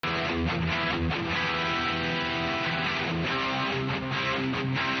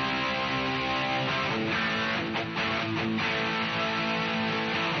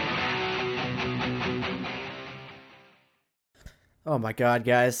Oh my God,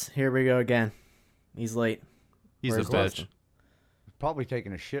 guys! Here we go again. He's late. He's a bitch. Probably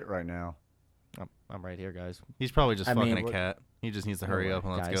taking a shit right now. I'm right here, guys. He's probably just fucking a cat. He just needs to hurry up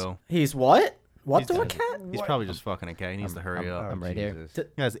and let's go. He's what? What to a cat? He's probably just fucking a cat. He needs to hurry up. I'm right here.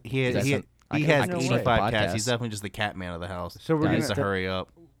 Guys, he has I 85 cats. He's definitely just the cat man of the house. So he needs to hurry up.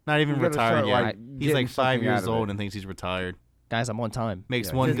 Not even retired yet. He's like 5 years old and thinks he's retired. Guys, I'm on time.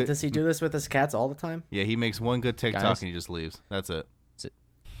 Makes one. Does he do this with his cats all the time? Yeah, he makes one good TikTok and he just leaves. That's it.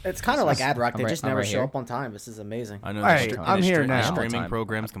 It's kind of like Ad-Rock. They just never show here. up on time. This is amazing. I know. Hey, I'm here now. Streaming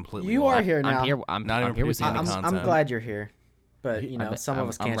programs completely. You are here now. I'm here. Not even here with producing you. any content. I'm glad you're here, but you know some of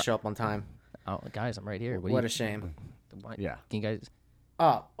us can't show up on time. Oh, guys, I'm right here. What a shame. Yeah. Can you guys?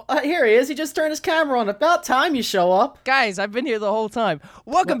 Oh, here he is. He just turned his camera on. About time you show up. Guys, I've been here the whole time.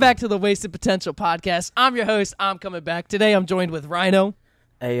 Welcome back to the Wasted Potential podcast. I'm your host. I'm coming back. Today I'm joined with Rhino.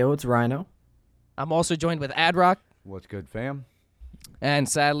 Ayo, it's Rhino. I'm also joined with Ad-Rock. What's good, fam? And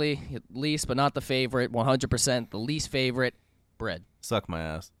sadly, least but not the favorite, 100% the least favorite, Bread. Suck my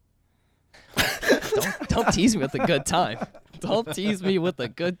ass. Don't tease me with a good time. Don't tease me with a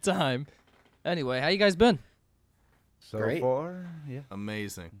good time. Anyway, how you guys been? So Great. far, yeah.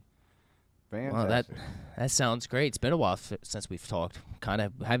 Amazing. Fantastic. Well, that sounds great. It's been a while since we've talked. Kind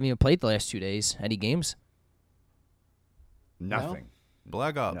of haven't even played the last 2 days. Any games? Nothing.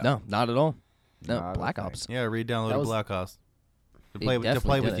 Black Ops. No, not at all. No, Not a Black thing. Ops. Yeah, re-downloaded Black Ops to play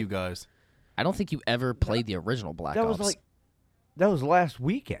definitely with did you it. guys. I don't think you ever played the original Black Ops. That was last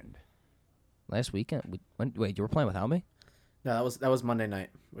weekend. Last weekend. Wait, you were playing without me? No, that was Monday night.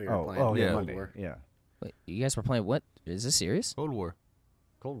 We were playing. Oh, yeah, Yeah. Monday. Yeah. Wait, you guys were playing what? Is this serious? Cold War.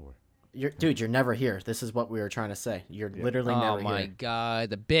 Cold War. You're never here. This is what we were trying to say. You're literally never Oh my here. God,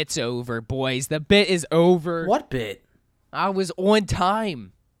 the bit's over, boys. The bit is over. What bit? I was on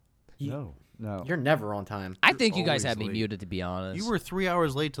time. No. You're never on time. I think you guys always had me late. muted, to be honest. You were 3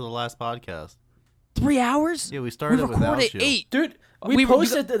 hours late to the last podcast. 3 hours? Yeah, we We started without recorded you. 8. Dude, We we were-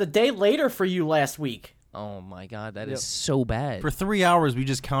 posted the day later for you last week. Oh my God, that is so bad. For 3 hours, we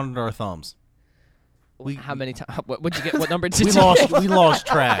just counted our thumbs. How many times? What'd you get? What number did We you lost. We lost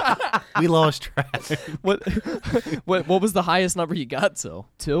track. We lost track. What was the highest number you got to?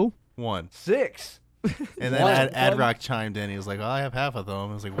 2? 1. 6. And then What? Ad-Rock chimed in. He was like, "Well, I have half of them."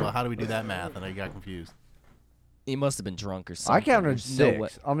 I was like, "Well, how do we do that math?" And I got confused. He must have been drunk or something. I counted There's no 6. way-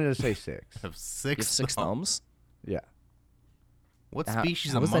 I'm going to say 6. I have You six. have 6 thumbs? Yeah. What How-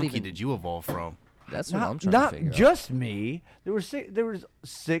 species how of was that monkey even- did you evolve from? That's what I'm trying Not to figure out. just me. There was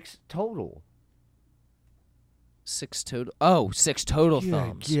 6 total. 6 total. Oh, 6 total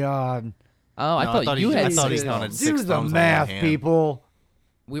thumbs. God. Oh, I No, thought you had I thought he 6 counted thumbs. 6 Do the thumbs on one math, hand. people.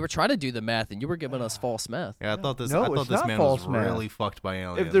 We were trying to do the math, and you were giving us false math. Yeah, I thought this. No, I thought it's this not man was false math. really fucked by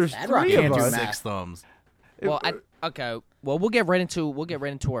aliens. If there's Ad-Rock 3 can't of do us, math. 6 thumbs. Well, okay. Well, we'll get right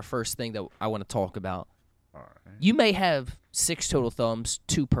into our first thing that I want to talk about. All right. You may have 6 total thumbs,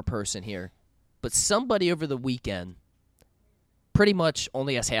 2 per person here, but somebody over the weekend pretty much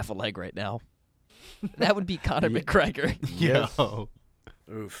only has half a leg right now. That would be Conor McGregor. Yes. Yo.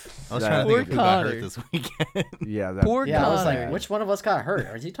 Oof. I was That- trying to think of who Poor got Connor. hurt this weekend. Yeah, that, Poor Yeah, I was Connor. like, which one of us got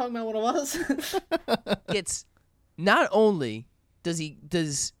hurt? Is he talking about one of us? It's not only does he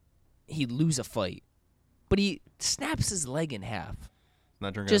lose a fight, but he snaps his leg in half.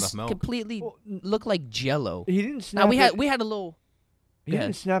 Not drinking Just enough milk. completely look like Jello. he didn't snap Now we it. had a little. He go ahead.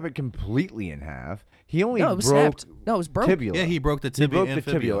 didn't snap it completely in half. He only No, it was broke snapped. No, it was broke. tibia. Yeah, he broke the He tibia broke and the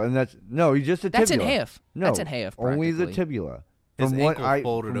tibia, fibula. and he just a tibia. That's in half. No, That's in half. only the practically. tibia. His From what ankle I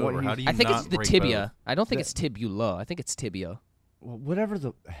folded from what over. he- How do you I think it's not the break tibia. both? I don't think it's tibula. I think it's tibia. whatever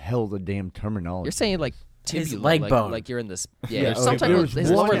the hell the damn terminology. You're saying like His tibula, leg like, bone. like you're in this. yeah, Yeah, okay, some type there of was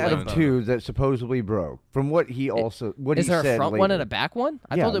his one lower out leg of bone. 2 that supposedly broke. From what he also what Is he there a said front later. one and a back one?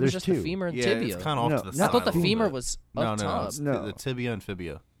 I Yeah, thought it was there's just the 2. femur and Yeah, tibia. it's kind of No, off to the not I side. thought the Cuba. femur was No, up no, top. it's No. the tibia and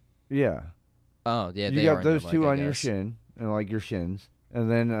fibia. Yeah, Oh yeah, you they are got in your those leg, 2 I on your guess. shin and like your shins,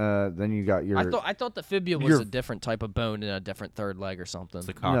 and then you got your. I thought the fibia was your- a different type of bone and a different third leg or something. It's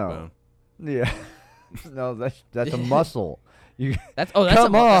the cock No. bone. Yeah, no, that's a muscle. You, That's Come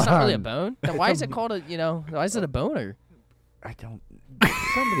that's not really a on. bone. Then why is it called why is it a boner? I don't.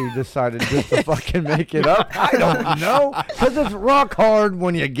 Somebody decided just to fucking make it up. I don't know, because it's rock hard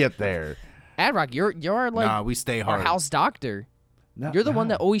when you get there. Ad-Rock, you're like Nah, we stay our hard. house doctor. No, You're the one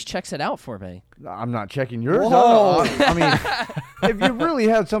no. that always checks it out for me. I'm not checking yours. Whoa. I mean, if you really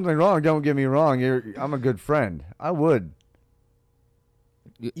had something wrong, don't get me wrong. I'm a good friend. I would.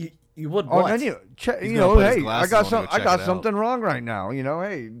 You would Oh, what? and you He's know, gonna put his hey, glasses I on to go check got it out. something wrong right now. You know,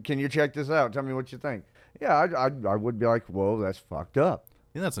 hey, can you check this out? Tell me what you think. Yeah, I would be like, whoa, that's fucked up.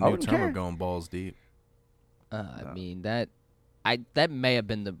 Yeah, that's a I new wouldn't term care. of going balls deep. I mean that may have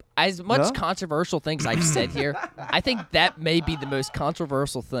been as much No? controversial things I've said here. I think that may be the most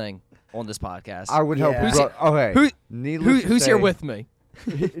controversial thing on this podcast. I would help. Yeah. Your okay. Who's here with me?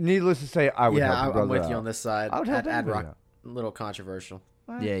 Needless to say, I would help. Yeah, your I'm brother with you out. on this side. I would help Ad anybody Rock, out. a little controversial.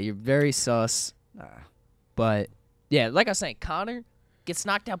 Yeah, you're very sus. Nah. But yeah, like I was saying, Conor gets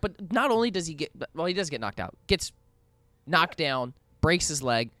knocked out. But not only does he he does get knocked out. Gets knocked down, breaks his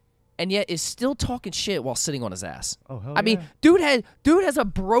leg, and yet is still talking shit while sitting on his ass. Oh hell I mean, dude has a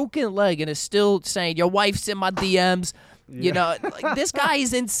broken leg and is still saying your wife's in my DMs. You know, like, this guy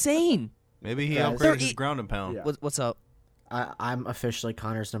is insane. Maybe he Guys. upgraded his ground and pound. Yeah. What's up? I'm officially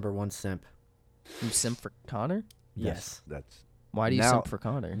Connor's #1 simp. You simp for Conor? Yes. That's Why do you Now- simp for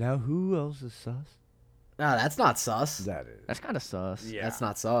Conor? now. Who else is sus? No, that's not sus. That is. That's kind of sus. That's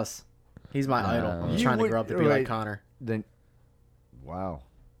not sus. He's my idol. I'm You trying to would- grow up to be wait. like Connor. Then, wow.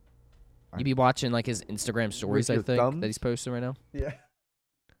 You be watching like his Instagram stories, I your think, thumbs? that he's posting right now. Yeah.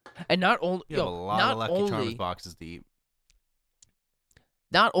 And not only, You have a lot not of Lucky Charms only, boxes to eat.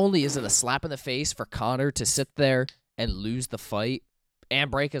 not only is it a slap in the face for Conor to sit there and lose the fight and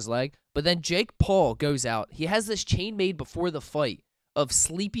break his leg, but then Jake Paul goes out. He has this chain made before the fight of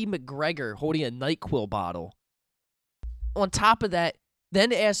Sleepy McGregor holding a NyQuil bottle. On top of that,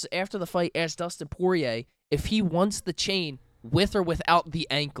 then after the fight, asked Dustin Poirier if he wants the chain with or without the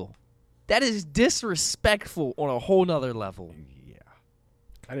ankle. That is disrespectful on a whole nother level. Yeah.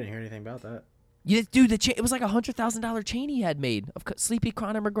 I didn't hear anything about that. Dude, the chain, it was like $100,000 chain he had made of Sleepy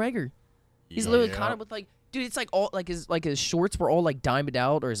Conor McGregor. He's literally Conor with like, dude, it's like all like his shorts were all like diamond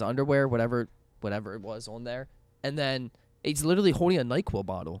out, or his underwear, whatever it was on there, and then he's literally holding a NyQuil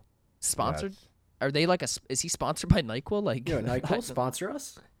bottle. Sponsored? That's- Are they like is he sponsored by NyQuil? Like, Yo, NyQuil sponsor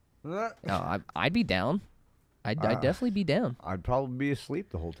us? no, I'd be down. I'd definitely be down. I'd probably be asleep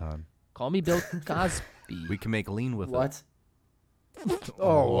the whole time. Call me Bill Cosby. We can make lean with it. What?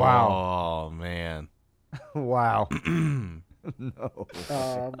 Oh wow! Oh man. Wow. No.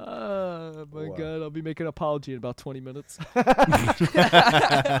 Oh my Wow. God! I'll be making an apology in about 20 minutes.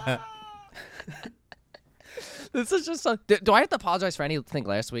 This is just do I have to apologize for anything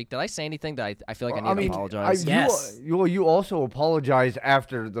last week? Did I say anything that I feel like I need to apologize? Yes. You also apologized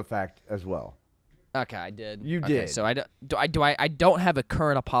after the fact as well. Okay, I did. You Okay, did. So I don't have a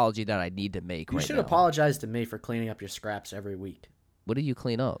current apology that I need to make You right should now. apologize to me for cleaning up your scraps every week. What do you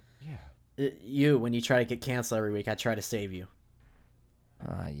clean up? You, when you try to get canceled every week, I try to save you.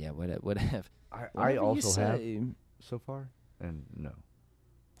 Yeah, whatever. I also have so far, and no.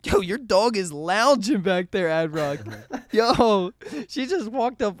 Yo, your dog is lounging back there, Ad Rock. Yo, she just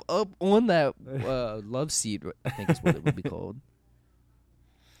walked up on that love seat, I think is what it would be called.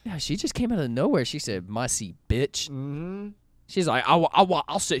 Yeah, she just came out of nowhere. She said, "My seat, bitch." Mm-hmm. She's like,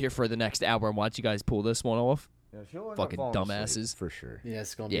 I'll sit here for the next hour and watch you guys pull this one off. Yeah, she'll end up Fucking falling dumbasses. asleep, for sure. Yeah,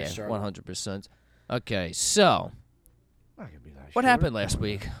 it's gonna be a Yeah, struggle. 100%. Okay, so Not gonna be that what short. happened last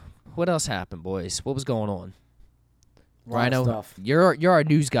week? What else happened, boys? What was going on? A lot of Rhino, stuff. you're our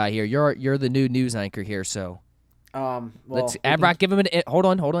news guy here. You're the new news anchor here. So Well, let's we can- Abrock give him hold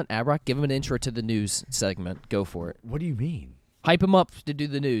on. Abrock, give him an intro to the news segment. Go for it. What do you mean? Hype him up to do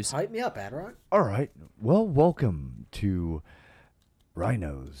the news. Hype me up, Adrock. All right. Well, welcome to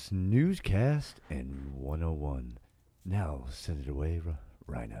Rhino's Newscast and 101. Now, send it away,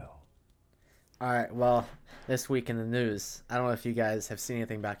 Rhino. All right. Well, this week in the news, I don't know if you guys have seen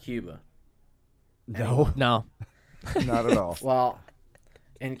anything about Cuba. No, No. not at all. Well,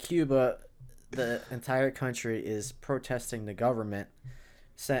 in Cuba, the entire country is protesting the government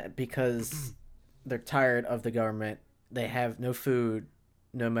because they're tired of the government. They have no food,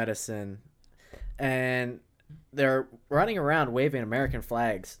 no medicine, and they're running around waving American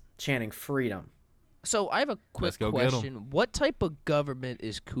flags, chanting freedom. So I have a quick Let's go get 'em. question. What type of government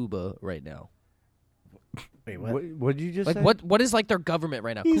is Cuba right now? Wait, What did you just Like say? what is like their government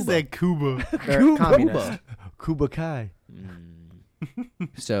right now? He Cuba. said Cuba. They're communist. Kuba Kai.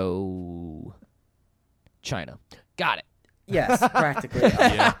 So China. Got it. Yes, practically.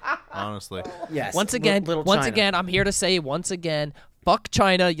 Yeah, honestly. Yes. Once again, Little China. I'm here to say once again, fuck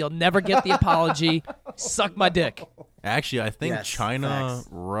China. You'll never get the apology. Suck my dick. Actually, I think Yes, China, facts.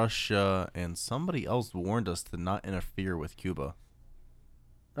 Russia, and somebody else warned us to not interfere with Cuba.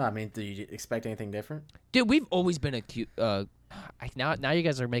 I mean, do you expect anything different? Dude, we've always been a now you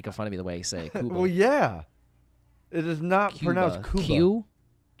guys are making fun of me the way I say it. Cuba. Well, yeah. It is not pronounced Cuba. Q?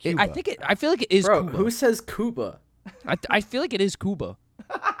 I Cuba. feel like it is Bro, Cuba. who says Cuba? I feel like it is Cuba.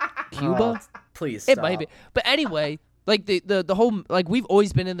 Cuba? Please It stop. might be. But anyway, like the whole like we've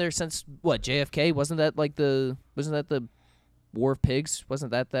always been in there since what, JFK? Wasn't that the War of Pigs? Was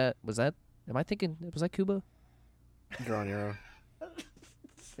that am I thinking was that Cuba? You're on your own.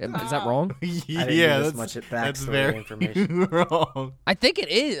 Is that wrong? I didn't need this much that's backstory very information. wrong. I think it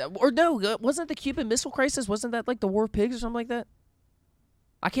is. Or no, wasn't the Cuban Missile Crisis? Wasn't that like the War of Pigs or something like that?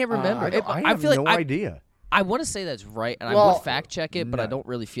 I can't remember. I have feel no like idea. I want to say that's right, and I Well, would fact check it, but I don't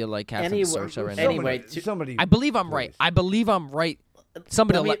really feel like having to search that right now. Anyway, somebody. I believe I'm right. I believe I'm right.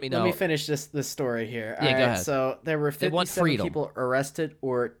 Somebody let me know. Let me finish this story here. Yeah, All go right, ahead. so there were They want 57 freedom. people arrested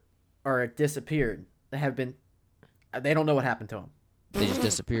or disappeared. They don't know what happened to them. They just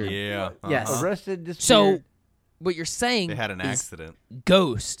disappeared. Yeah. Yes. Arrested, disappeared. So, what you're saying They had an is accident.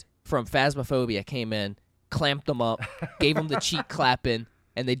 Ghost from Phasmophobia came in, clamped them up, gave them the cheek clapping,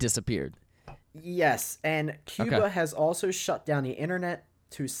 and they disappeared. Yes, and Cuba Okay. has also shut down the internet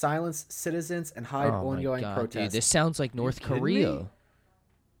to silence citizens and hide Oh my ongoing God, protests. dude, this sounds like North kidding Korea. me?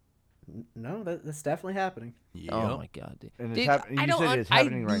 No, that's definitely happening. Yep. Oh my God, dude. And it's Dude, hap- you I don't. said it's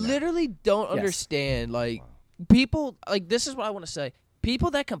happening I right now. literally don't Yes. understand. Like people, like this is what I want to say.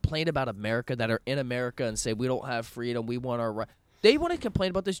 People that complain about America, that are in America, and say we don't have freedom, we want our right. They want to complain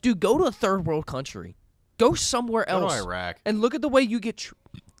about this. Dude, go to a third world country. Go somewhere Go to else Iraq. and look at the way you get.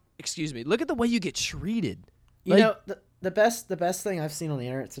 Excuse me. Look at the way you get treated. You Like- know, the best thing I've seen on the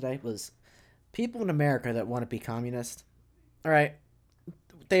internet today was people in America that want to be communist. All right,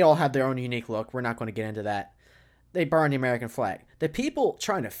 they all have their own unique look. We're not going to get into that. They burn the American flag. The people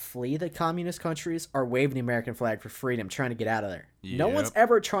trying to flee the communist countries are waving the American flag for freedom, trying to get out of there. No Yep. one's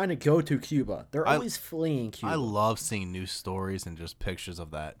ever trying to go to Cuba. They're always fleeing Cuba. I love seeing news stories and just pictures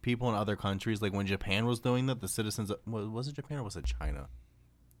of that. People in other countries, like when Japan was doing that, the citizens, was it Japan or was it China?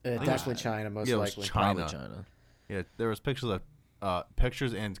 Definitely China, most Yeah, it was likely. China. Probably China. Yeah, there was pictures of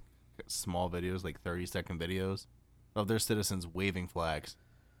pictures and small videos, like 30-second videos, of their citizens waving flags,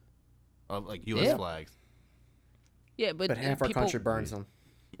 of like U.S. Yeah. flags. Yeah, but But half our people, country burns them.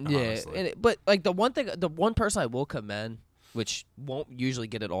 Yeah, Honestly. but like the one person I will commend, which won't usually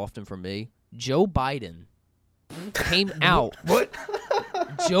get it often from me, Joe Biden came out. What?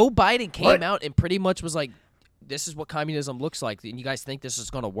 Joe Biden came What? out and pretty much was like, "This is what communism looks like, and you guys think this is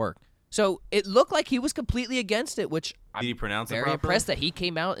going to work." So it looked like he was completely against it, which Did he pronounce it very properly? impressed that he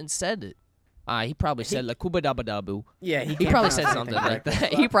came out and said it. He probably said "la Cuba dabba dabu." Yeah, He can't probably pronounce said anything something like correctly.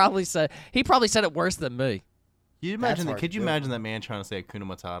 that. He probably said it worse than me. You That's imagine that? hard Could to you do. imagine that man trying to say Hakuna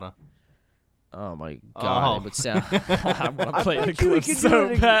Matata? Oh my God, Oh. it would sound. I want to play the bet you we clip could so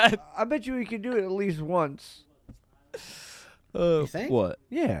do it. bad. I bet you we could do it at least once. You think? What?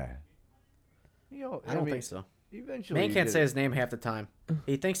 Yeah. You know, I don't mean, think so. Eventually, Man you can't get say it. his name half the time.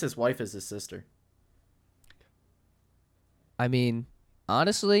 He thinks his wife is his sister. I mean,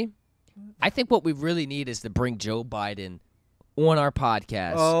 honestly, I think what we really need is to bring Joe Biden on our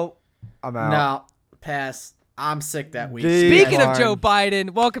podcast. Oh, I'm out. No, pass. I'm sick that week. Dude. Speaking of Fine. Joe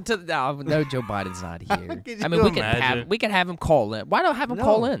Biden, welcome to the. No, Joe Biden's not here. Could I mean, you we can imagine? have him call in. Why don't have him No.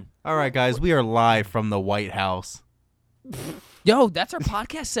 call in? All right, guys, we are live from the White House. Yo, that's our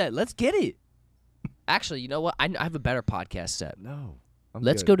podcast set. Let's get it. Actually, you know what? I have a better podcast set. No.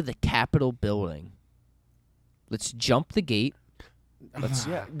 Let's go to the Capitol building. Let's jump the gate. Let's.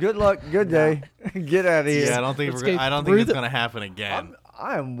 Yeah. Good luck. Good day. Get out of here. Yeah, I don't think Let's we're. go I don't through think it's the- gonna happen again.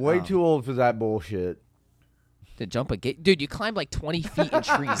 I am way too old for that bullshit. To jump a gate, dude, you climb like 20 feet in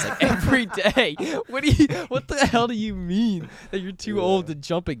trees like every day. What the hell do you mean that you're too old to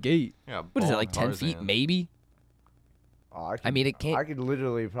jump a gate? Yeah, What is it, bald like 10 feet, Tarzan. maybe? Oh, I mean, it can't. I could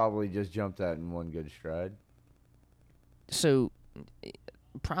literally probably just jump that in one good stride. So,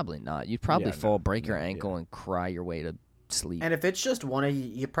 probably not. You'd probably Yeah, fall, no, break your no, ankle, yeah. and cry your way to sleep. And if it's just one of you,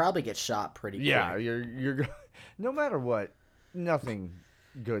 you probably get shot pretty Yeah, quick. you're no matter what, nothing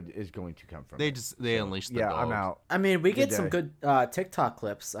good is going to come from They it. just unleash the Yeah, dogs. I'm out. I mean, we Good get some day. good TikTok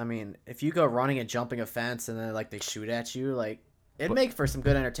clips. I mean, if you go running and jumping a fence and then like they shoot at you, like it'd make for some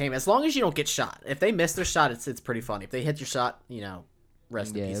good entertainment. As long as you don't get shot. If they miss their shot, it's pretty funny. If they hit your shot,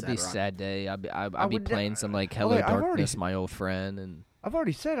 rest Yeah, in peace. it'd be a Adron. sad day. I'd be would playing ne- some like Hello I've already- Darkness, my old friend, and I've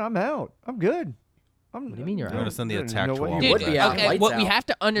already said I'm out. I'm good. What do you mean you're I'm gonna send the attack no to way all you of Dude, would them. be out. okay, Lights what we out. have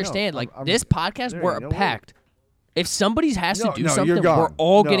to understand, like I'm- this podcast, there we're ain't a no way. pact. If somebody has to do you're something, we're gone.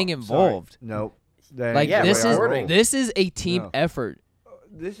 all No, getting sorry. involved. Nope. Like Yeah, this we're is recording. this is a team No. effort.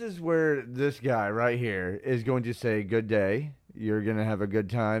 This is where this guy right here is going to say, "Good day. You're gonna have a good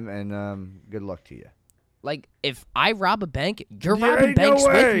time, and good luck to you." Like if I rob a bank, you're There robbing ain't no banks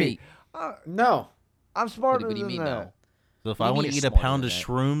with way. me. No. I'm smarter What do you than mean that. no? So if What do I you want mean to eat you're a smarter pound than of that?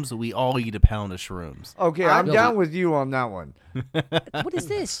 shrooms, we all eat a pound of shrooms. Okay, I I'm know down that- with you on that one. What is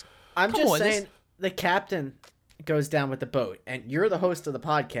this? I'm Come just on, saying the captain goes down with the boat, and you're the host of the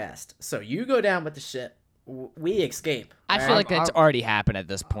podcast, so you go down with the ship. We escape. I all feel right? like it's already happened at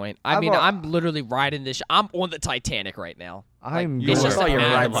this point. I I've mean, al- I'm literally riding this. I'm on the Titanic right now. I'm You it's were. just I a saw you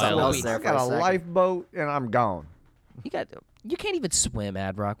matter riding of something a else week. there I for got a second. lifeboat and I'm gone. You can't even swim,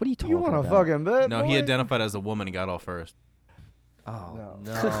 Adrock. What are you talking You want about? a fucking bed? No, he boy? identified as a woman and got off first. Oh No.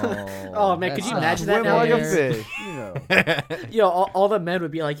 no! Oh, man, could That's you not imagine that Swim like a nowadays? fish, you know. Yo, all the men would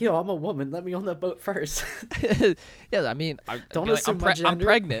be like, "Yo, I'm a woman. Let me on the boat first." Yeah, I mean, Don't I'm, assume my I'm gender.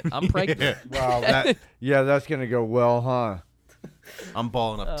 pregnant. I'm pregnant. Wow, that's gonna go well, huh? I'm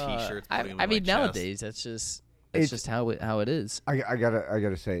balling up t-shirts. I putting them mean, on my chest. nowadays that's just It's- how it is. I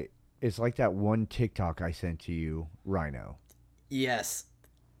gotta say, it's like that one TikTok I sent to you, Rhino. Yes.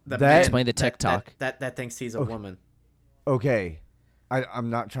 The That- man Explain the TikTok. That thinks he's a Okay. woman. Okay, I'm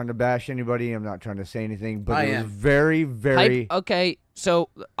not trying to bash anybody. I'm not trying to say anything, but I it was am. very, very Okay, so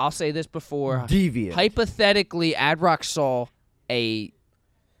I'll say this before. deviant. Hypothetically, Adrock saw a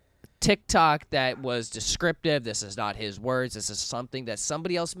TikTok that was descriptive. This is not his words. This is something that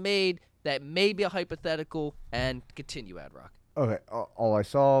somebody else made that may be a hypothetical. And continue, Adrock. Okay, all I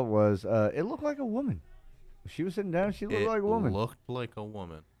saw was it looked like a woman. She was sitting down. She looked It like a woman. looked like a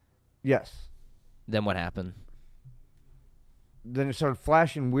woman. Yes. Then what happened? Then it started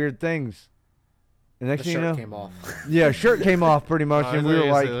flashing weird things. And next The thing you shirt know, came off. yeah, shirt came off pretty much, I and thought we you were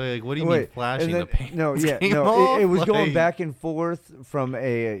were like, saying, what do you wait, mean flashing? and The then- pants no, yeah, came no, off? it was going Like- back and forth from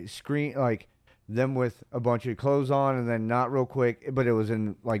a screen, like them with a bunch of clothes on, and then not real quick, but it was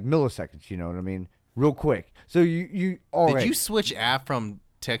in like milliseconds. You know what I mean? Real quick. So you all Did right. you switch app from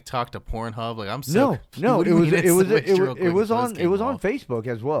TikTok to Pornhub? Like I'm so No, confused. no, What do it you was mean it was switched real quick it was before on this it came was on off? Facebook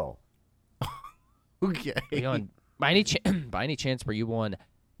as well. Okay. Were you on, by any chance, were you on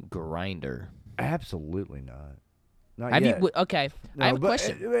Grinder? Absolutely not. Not Have yet. you? Okay, No, I have a but,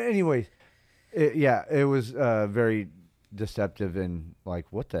 question. Anyways, it was very deceptive and like,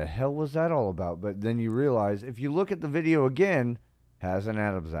 what the hell was that all about? But then you realize if you look at the video again, has an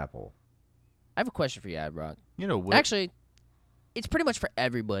Adam's apple. I have a question for you, Adrock. You know what? Actually, it's pretty much for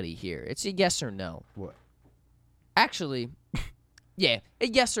everybody here. It's a yes or no. What? Actually, yeah, a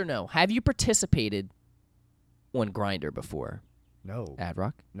yes or no. Have you participated on Grinder before, No,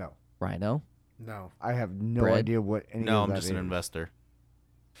 Adrock? no. Rhino? No. I have no Bread? idea what any no, of I'm that just an is. investor.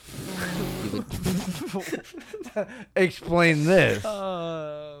 Explain this.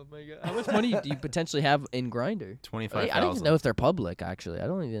 Oh my god! How much money do you potentially have in Grinder? I 25,000. don't even know if they're public. Actually, I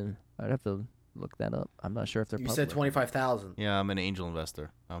don't even. I'd have to look that up. I'm not sure if they're You public. said 25,000. Yeah, I'm an angel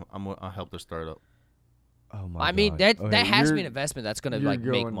investor. I'll help their startup. Oh my I mean, God. that Okay, has to be you're- an investment that's going to you're like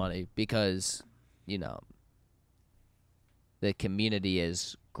make going- money because you know the community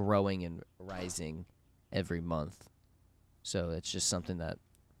is growing and rising every month. So it's just something that.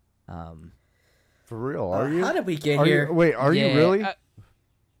 For real? Are you? How did we get Are here? you? Wait, are yeah, you really?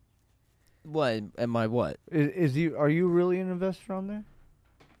 What am I? What? Is you? Are you really an investor on there?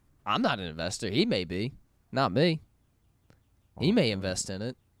 I'm not an investor. He may be, not me. He may invest in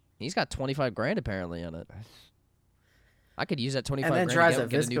it. He's got 25 grand apparently in it. I could use that 25 and then grand drives to a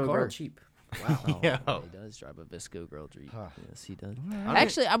get a new Visco car. girl cheap. Wow. Oh, Yeah. he does drive a Visco Girl Jeep. Huh. Yes, he does. Alright.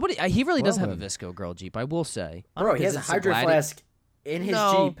 Actually, he really does Well have a then. Visco Girl Jeep. I will say. Bro, he Because has a it's hydro Gladi- flask in his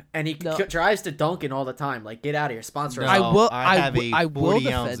No, Jeep, and he no. drives to Dunkin' all the time. Like, get out of here. Sponsor No, us. I will- I have I a will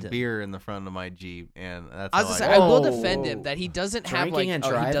 40-ounce defend him. beer in the front of my Jeep, and that's I how was gonna I say, I do it. will Whoa. defend him that he doesn't have like Drinking and he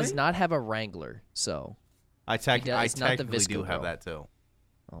does driving? not have a Wrangler. So, I does- I it's not the technically Visco do have girl. that too.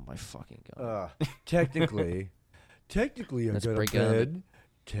 oh my fucking god. Technically, I Let's got a break it down. bed.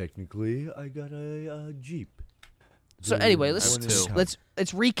 Technically, I got a Jeep. So anyway, let's have two. let's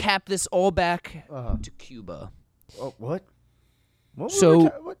recap this all back Uh-huh. to Cuba. Oh, what? What were So we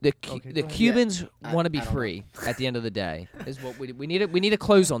what? the Okay, the go ahead. Cubans I- want to be I don't know. free at the end of the day. Is what we need. We need to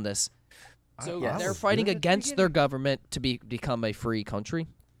close on this. So Yes. they're was fighting good at the against their beginning. government to become a free country.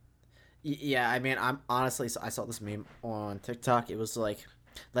 Yeah, I mean, I'm honestly, I saw this meme on TikTok. It was like,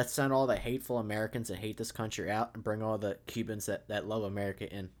 let's send all the hateful Americans that hate this country out and bring all the Cubans that love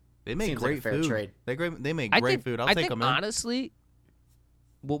America in. They make Seems like a great fair food. trade. They make I great think, food. I'll I take think them in. honestly,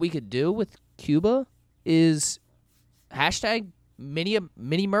 what we could do with Cuba is hashtag mini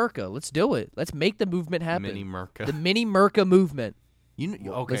Merca. Let's do it. Let's make the movement happen. Mini Merca. The mini Merca movement.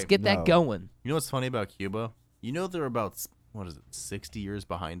 Okay. Let's get that no. going. You know what's funny about Cuba? You know they're about 60 years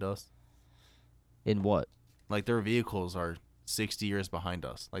behind us. In what? Like their vehicles are 60 years behind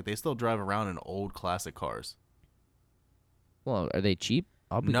us. Like they still drive around in old classic cars. Well, are they cheap?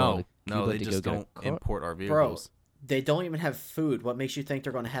 I'll be No, going to no, Cuba they to just go get a don't car. import our Bro, vehicles. They don't even have food. What makes you think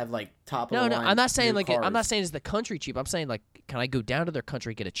they're going to have like top of No, the no, line I'm not saying new like I'm not cars? saying is the country cheap. I'm saying like, can I go down to their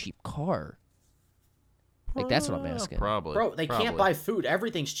country and get a cheap car? Like that's what I'm asking. Probably. Bro, they Probably. can't buy food.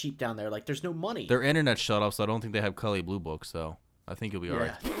 Everything's cheap down there. Like there's no money. Their internet's shut off, so I don't think they have Kelly Blue Book. So I think you'll be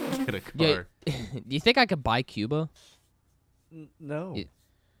alright. Get a Yeah, car. do you think I could buy Cuba? No. Yeah.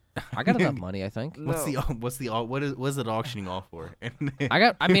 I got enough money, I think. What is it auctioning off for? I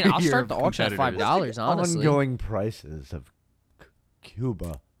mean, I'll Your start the auction at competitors. $5, honestly. Ongoing prices of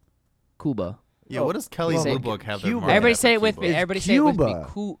Cuba. Cuba. Yeah, what does Kelly well, Blue like, Book have? Their Cuba. market Everybody at say for it with me. Cuba? Everybody say it with me.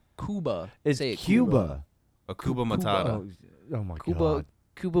 Cuba. Cuba. It's Say it, Cuba. A Cuba Matata. Oh my Cuba. god.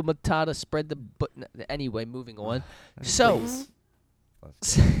 Cuba Matata spread the anyway, moving on. So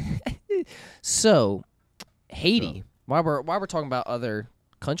so Haiti. While we're talking about other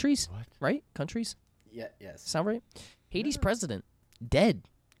countries, What? right? Countries? Yeah, yes. Sound right? Haiti's president dead,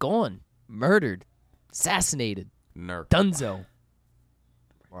 gone, murdered, assassinated, Nerf. dunzo.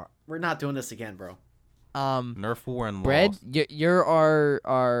 We're not doing this again, bro. Nerf war and Bread, lost. you're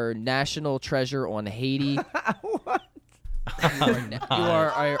our national treasure on Haiti.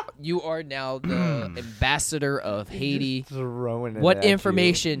 You are now the ambassador of Haiti. Throwing it What at you.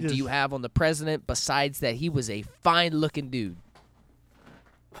 information do Just- you have on the president besides that he was a fine-looking dude?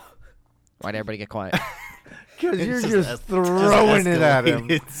 Why'd everybody get quiet? Because It's you're just just throwing it at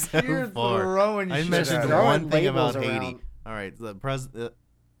him. It's so You're far. throwing I shit mentioned at him. Throwing one thing labels about Haiti. around. All right, the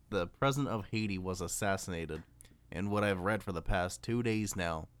president of Haiti was assassinated, and what I've read for the past 2 days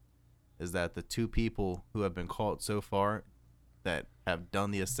now is that the two people who have been caught so far that have done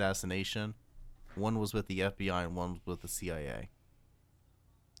the assassination, one was with the FBI and one was with the CIA.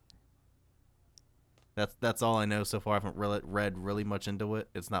 That's all I know so far. I haven't read really much into it.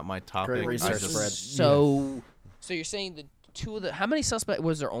 It's not my topic. Great research, I just, Fred. So you're saying the two of the how many suspects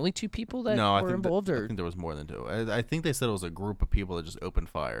was there? Only two people that no, I were think involved, I or think there was more than two. I think they said it was a group of people that just opened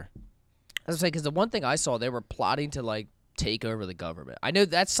fire. I was saying because the one thing I saw they were plotting to like take over the government. I know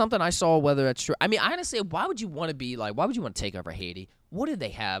that's something I saw. Whether that's true, I mean, honestly, why would you want to be like? Why would you want to take over Haiti? What did they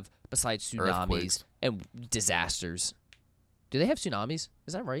have besides tsunamis Earthquakes. and disasters? Do they have tsunamis?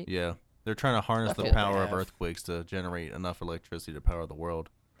 Is that right? Yeah, they're trying to harness the That's what power they of have. earthquakes to generate enough electricity to power the world.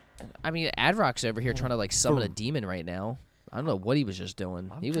 I mean, Adrock's over here trying to like summon a demon right now. I don't know what he was just doing.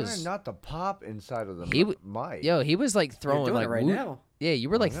 I'm he trying was not to pop inside of the He w- mic. yo, he was like You're throwing doing like it right Wu- now. yeah, you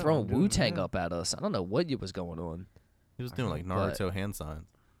were like I know, throwing I'm doing Wu it Tang now. up at us. I don't know what was going on. He was doing like But- Naruto hand signs.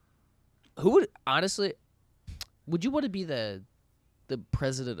 Who would honestly? Would you want to be the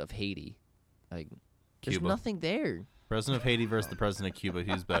president of Haiti? Like, there's Cuba. nothing there. President of Haiti versus the president of Cuba.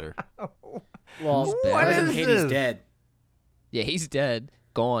 Who's better? Well, Who's What President is Haiti's this? dead. Yeah, he's dead,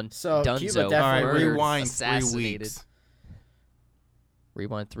 gone, So Dunzo. Cuba All definitely right, murdered. rewind 3 assassinated. weeks.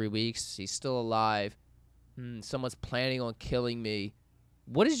 Rewind 3 weeks. He's still alive. Someone's planning on killing me.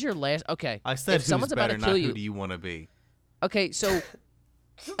 What is your last? Okay, I said if who's someone's about better, to not kill who you. do you want to be. Okay, so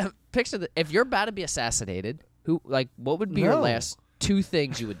picture if you're about to be assassinated, what would be your No. last 2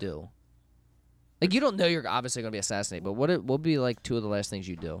 things you would do? Like, you don't know you're obviously going to be assassinated, but what would be like 2 of the last things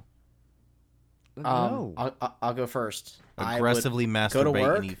you do? No. I'll go first. I would Aggressively go to masturbate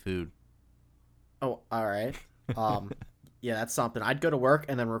work. and eat food. Oh, all right. Yeah, that's something. I'd go to work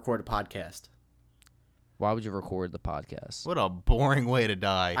and then record a podcast. Why would you record the podcast? What a boring way to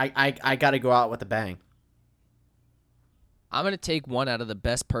die. I got to go out with a bang. I'm going to take one out of the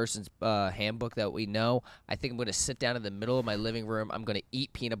best person's handbook that we know. I think I'm going to sit down in the middle of my living room. I'm going to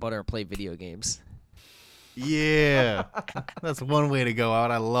eat peanut butter and play video games. Yeah, that's one way to go out.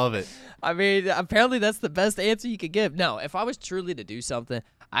 I love it. I mean, apparently that's the best answer you could give. No, if I was truly to do something,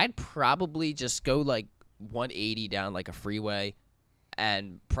 I'd probably just go like 180 down like a freeway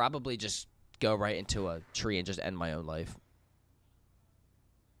and probably just go right into a tree and just end my own life.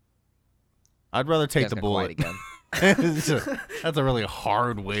 I'd rather You take guys the got bullet. quiet again. That's a really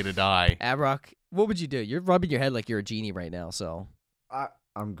hard way to die. Abrock, what would you do? You're rubbing your head like you're a genie right now, so.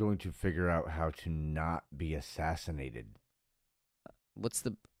 I'm going to figure out how to not be assassinated. What's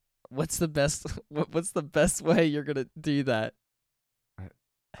the best what's the best way you're gonna do that?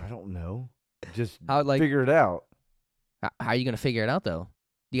 I don't know. Just How figure it out. how are you gonna figure it out though?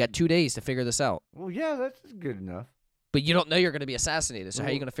 You got 2 days to figure this out, Well, yeah, that's good enough. but you don't know you're gonna be assassinated. So how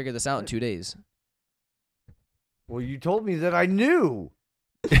are you Well, gonna figure this out in 2 days? Well, you told me that I knew.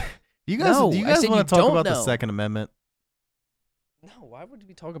 You guys, No, do you I guys said want you to talk don't about the know. Second Amendment? No, why would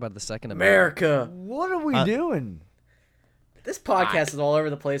we talk about the Second Amendment? America. What are we doing? This podcast is all over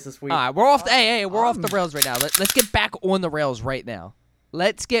the place this week. All right, we're off. We're off the rails right now. Let's get back on the rails right now.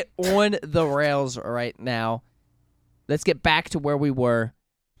 Let's get on the rails right now. Let's get back to where we were.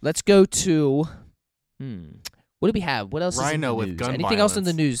 Let's go to. What do we have? What else Rhino is with in the news? gun Anything else in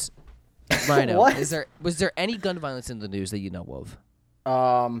the violence. news? Rhino. What? Was there any gun violence in the news that you know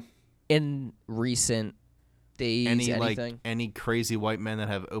of in recent days? Anything? Any crazy white men that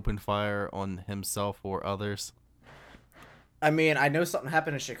have opened fire on himself or others? I mean, I know something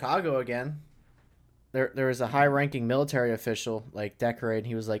happened in Chicago again. There was a high-ranking military official, like, decorated.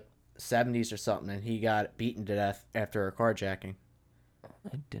 He was, like, 70s or something, and he got beaten to death after a carjacking.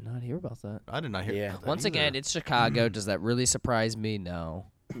 I did not hear about that. I did not hear Yeah. about that Once either. again, it's Chicago. Does that really surprise me? No.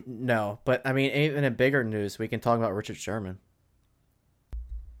 No, but, I mean, even in bigger news, we can talk about Richard Sherman.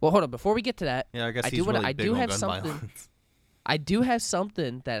 Well, hold on. Before we get to that, Yeah, I guess I he's do wanna- really I big do on have gun something- violence. I do have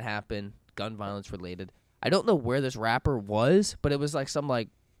something that happened, gun violence related. I don't know where this rapper was, but it was like some like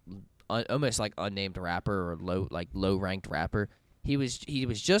almost like unnamed rapper or low ranked rapper. He was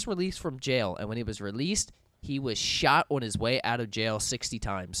just released from jail, and when he was released, he was shot on his way out of jail 60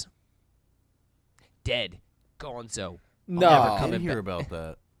 times. Dead, gonzo. No. Never I coming didn't hear back. about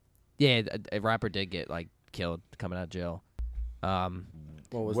that. Yeah, a rapper did get like killed coming out of jail.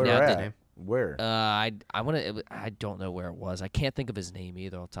 What was Where that at? name? Where? I don't know where it was. I can't think of his name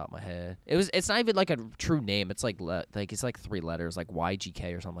either off the top of my head. It's not even like a true name. It's like it's like 3 letters, like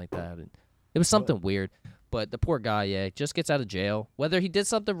YGK or something like that. And it was something weird. But the poor guy, yeah, just gets out of jail. Whether he did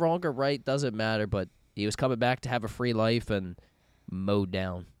something wrong or right doesn't matter. But he was coming back to have a free life and mowed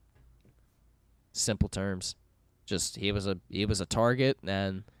down. Simple terms. Just he was a target,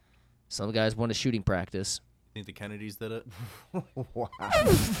 and some guys wanted shooting practice. Think the Kennedys did it?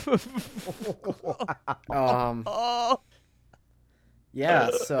 Wow. Yeah,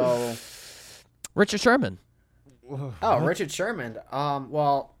 so Richard Sherman. Richard Sherman.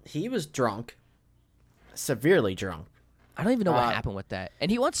 Well, he was drunk, severely drunk. I don't even know what happened with that. And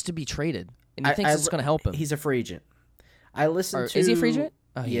he wants to be traded, and he thinks it's going to help him. He's a free agent. I listened to. Is he a free agent?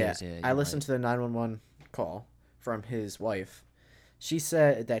 Oh, he yeah, is, yeah, I you're listened to the 911 call from his wife. She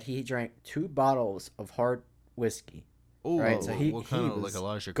said that he drank 2 bottles of hard whiskey. Oh, Right, so he what kind of was like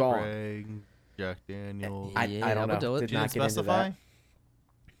Elijah gone. Craig, Jack Daniels? I Yeah, don't I would know. do it. Did She not didn't get into specify? that.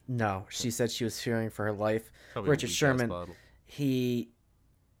 No, she said she was fearing for her life. Probably a Richard weak-ass Sherman, bottle. he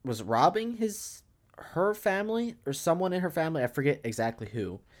was robbing her family or someone in her family. I forget exactly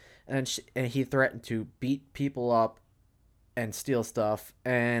who, and he threatened to beat people up and steal stuff,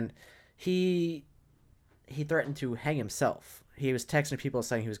 and he threatened to hang himself. He was texting people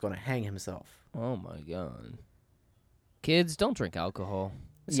saying he was going to hang himself. Oh my god. Kids, don't drink alcohol.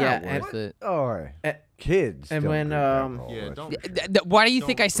 It's Yeah, not and- worth it. All right. Eh, Kids. and don't when, drink alcohol, Yeah, that's don't- for sure. Why do you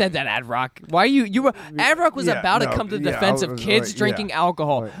think I said that, Adrock? Why you were Adrock was Yeah, about to no, come to the yeah, defense I of was kids like, drinking yeah.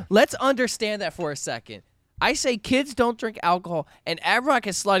 alcohol. Like- Let's understand that for a second. I say kids don't drink alcohol, and Adrock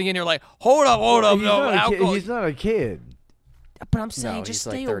is sliding in here like, hold up, He's no, not a kid. alcohol. He's not a kid. But I'm saying No, just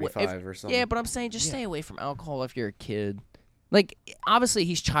he's stay like away. 35 or something. Yeah, but I'm saying just stay away from alcohol if you're a kid. Like, obviously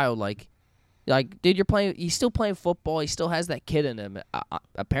he's childlike. Like, dude, he's still playing football. He still has that kid in him.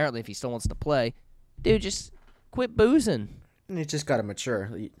 Apparently, if he still wants to play, dude, just quit boozing. And he just got to mature.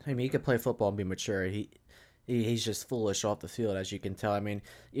 I mean, he could play football and be mature. He's just foolish off the field, as you can tell. I mean,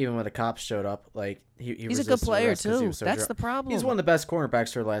 even when the cops showed up, like he's He's a good player too. That's the problem. He's one of the best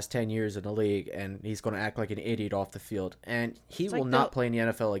cornerbacks for the last 10 years in the league, and he's going to act like an idiot off the field. And he It's will like not play in the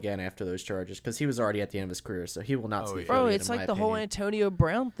NFL again after those charges because he was already at the end of his career, so he will not see the Bro, field again, it's in like my the whole opinion. Antonio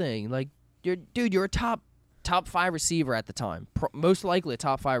Brown thing. Like, you're a top 5 receiver at the time, most likely a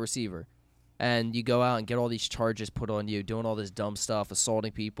top 5 receiver, and you go out and get all these charges put on you, doing all this dumb stuff,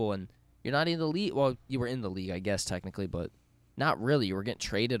 assaulting people, and you're not in the league. Well, you were in the league, I guess, technically, but not really. You were getting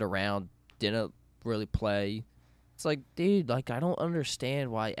traded around, didn't really play. It's like, dude, like, I don't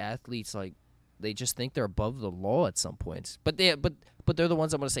understand why athletes, like, they just think they're above the law at some points. But they're the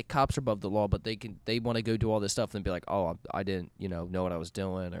ones that want to say cops are above the law, but they want to go do all this stuff and be like, oh, I didn't, know what I was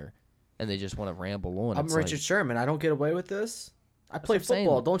doing, and they just want to ramble on. I'm It's Richard like, Sherman. I don't get away with this. I play what I'm saying.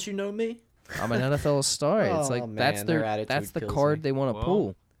 football. Don't you know me? I'm an NFL star. It's Oh, like man, that's their the attitude kills card me. they want to Well,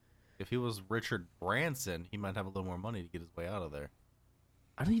 pull. If he was Richard Branson, he might have a little more money to get his way out of there.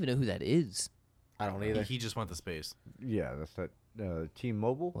 I don't even know who that is. I don't either. He just went to space. Yeah, that's that.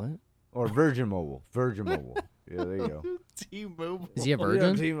 T-Mobile What? or Virgin Mobile. Virgin Mobile. Yeah, there you go. T-Mobile. Is he a Yeah,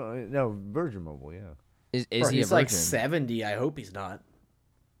 virgin? no, Virgin Mobile. Yeah. Is Bro, he a he's virgin? like 70. I hope he's not.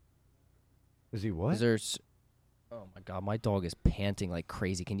 Is he what? Is there? Oh my god, my dog is panting like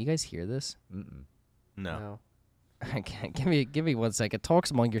crazy. Can you guys hear this? Mm-mm. No. give me 1 second.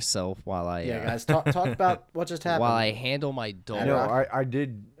 Talks among yourself while I Yeah, guys, talk about what just happened. while I handle my dog. No, Rock. I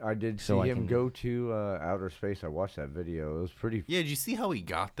did So see I him can- go to outer space. I watched that video. It was pretty. Yeah, did you see how he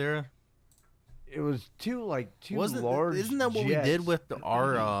got there? It was two Wasn't large. Isn't that what we did jets. with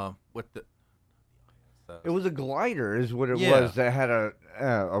our with the fast. It was a glider, is what it Yeah. was. That had a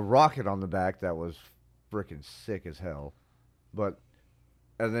rocket on the back that was freaking sick as hell.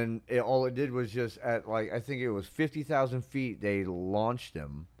 And then all it did was just at I think it was 50,000 feet. They launched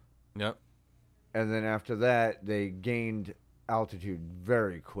him, Yep. and then after that they gained altitude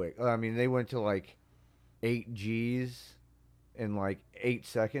very quick. I mean, they went to 8 Gs in 8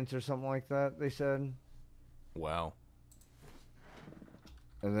 seconds or something like that. They said, Wow.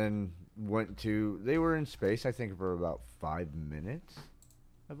 and then they were in space, I think, for about 5 minutes,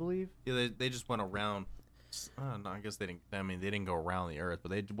 I believe. Yeah, they just went around. No, I guess they didn't. I mean, they didn't go around the Earth, but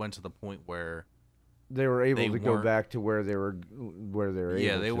they went to the point where They were able They to go weren't- back to where they were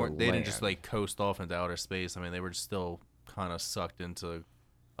yeah, able they to weren't. They didn't just land. coast off into outer space. I mean, they were still kind of sucked into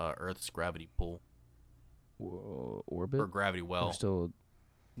Earth's gravity pull Orbit. or gravity well.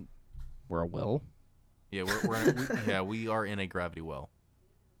 We're a well. Yeah, we are in a gravity well.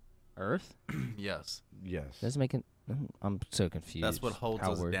 Earth. Yes, Yes. Doesn't make it. I'm so confused. that's what holds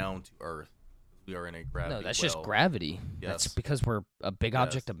how us we're- down to Earth. We are in a gravity. No, that's well. just gravity. That's Yes. because we're a big Yes.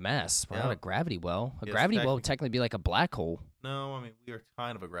 object of mass. We're not Yeah. a gravity well. A Yes, gravity well would technically. technically be like a black hole. No, I mean we are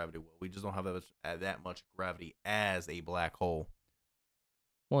kind of a gravity well. We just don't have that much gravity as a black hole.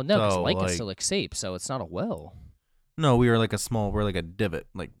 Well, no, because So, light can like- still escape, so it's not a well. No, we are we're like a divot.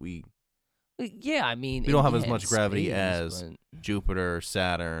 Yeah, I mean, We don't have as in much gravity space, as but- Jupiter,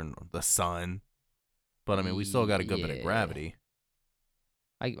 Saturn, the sun. But I mean, we still got a good bit of Yeah. gravity.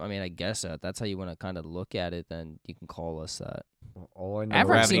 I mean, I guess that's how you want to kind of look at it. Then you can call us that. All I know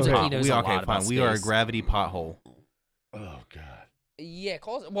Everett is- seems okay. like he knows a lot fine. about We are a space. gravity pothole. Oh god. Yeah,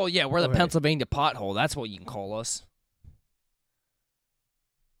 call us. Well, yeah, we're the Okay. Pennsylvania pothole. That's what you can call us.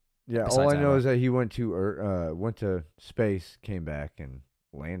 Yeah, Besides all I know that, is that he went to space, came back, and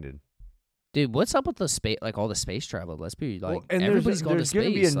landed. Dude, what's up with the space? Like all the space travel. Let's be like, Well, and everybody's going to there's gonna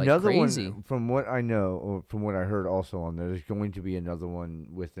space. be Like another crazy. one, from what I know, or from what I heard also on there. There's going to be another one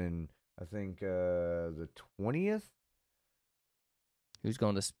within, I think, the 20th. Who's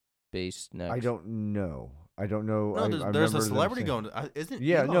going to space next? I don't know. I don't know. No, I there's a remember them celebrity saying- going to. Isn't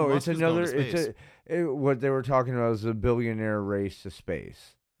Yeah, Elon no, Musk it's is going another. to space. What they were talking about is a billionaire race to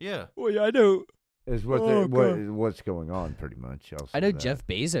space. Yeah. Well, yeah, I know. Is what Oh, what's going on pretty much. I'll I say know that. Jeff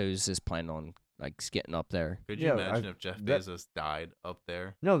Bezos is planning on like getting up there. Could you Yeah, imagine if Jeff that- Bezos died up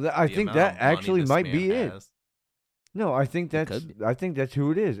there? No, I The think amount that of money actually this might man be it. has? No, I think It that's could be. I think that's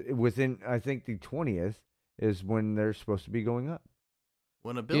who it is. Within, I think the 20th is when they're supposed to be going up.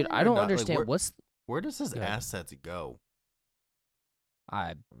 When a Dude, billionaire I don't died, understand where, what's. where does his Go ahead. assets go?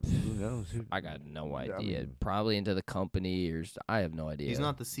 Who knows? I got no I idea. mean- Probably into the company or I have no idea. He's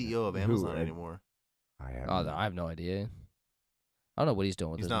not the CEO of Who, Amazon Ed? anymore. I have. Oh, I have no idea. I don't know what he's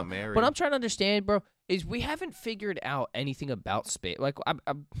doing with He's his not money. married. What I'm trying to understand, bro, is we haven't figured out anything about space. Like,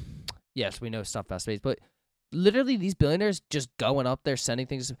 yes, we know stuff about space, but literally these billionaires just going up there, sending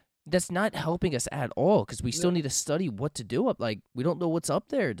things. That's not helping us at all because we still need to study what to do up. Like, we don't know what's up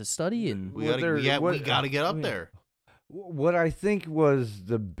there to study, and We Well, gotta they're- get up I mean, there. What I think was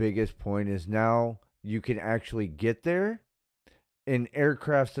the biggest point is now you can actually get there in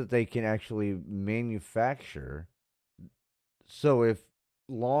aircrafts that they can actually manufacture. So if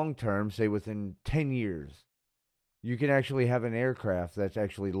long term, say within 10 years, you can actually have an aircraft that's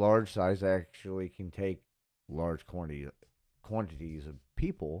actually large size, that actually can take large quantities of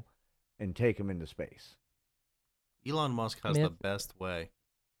people and take them into space. Elon Musk has mean, the best way,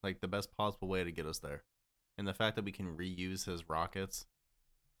 like the best possible way to get us there. And the fact that we can reuse his rockets,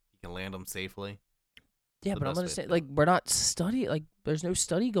 he can land them safely. yeah, the but I'm best gonna way to say do like we're not studying. Like, there's no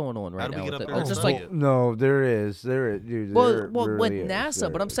study going on right How do we now. get with up it. there It's and just study like it? No, there is, dude. Well, there with really is, NASA, there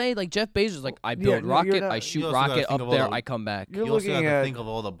but I'm is. saying like Jeff Bezos, is like I Yeah, build no, you're rocket, not- I You shoot also gotta rocket think up of all there, the- I come back. You're You also looking have to at- think of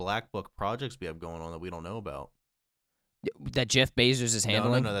all the black book projects we have going on that we don't know about. That Jeff Bezos is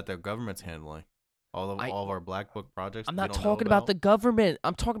handling. No, that the government's handling. All of our black book projects. I'm we not don't talking know about the government.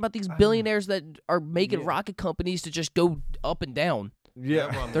 I'm talking about these billionaires that are making Yeah. rocket companies to just go up and down. Yeah,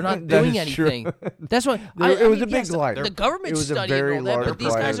 well, They're not that doing is true. anything. That's what It was a big yes, glider. The government's It was a studying very all that, large but these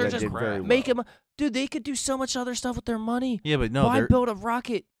guys glider are that just did very well. making. Dude, they could do so much other stuff with their money. Yeah, but no, Why build a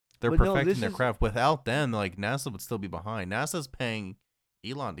rocket? they're But no, perfecting this their is- craft. Without them, like NASA would still be behind. NASA's paying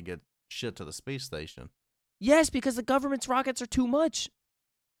Elon to get shit to the space station. Yes, because the government's rockets are too much.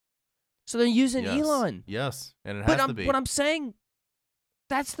 So they're using Yes. Elon. Yes, and it But has to be. what I'm saying,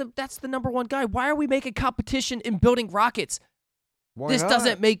 that's the number one guy. Why are we making competition in building rockets? Why This not?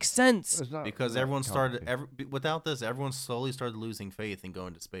 doesn't make sense. It's not- Because not everyone started complicated. without this, everyone slowly started losing faith in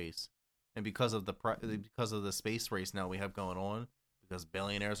going to space, and because of the space race now we have going on, because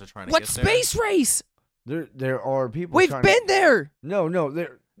billionaires are trying to What get there. space race? There are people. We've trying been there. No,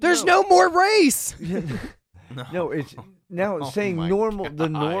 There's no more race. No, it's now Oh saying my the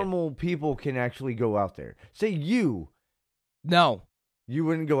God. normal people can actually go out there. Say you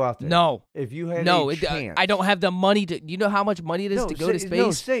wouldn't go out there. No. If you had No, a chance. I don't have the money to. You know how much money it is to go to space?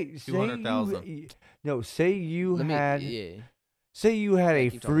 No, say 200,000. say you Let me- had yeah. say you had a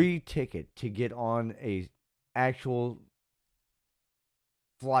keep talking. free ticket to get on a actual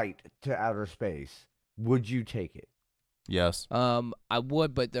flight to outer space. Would you take it? Yes. I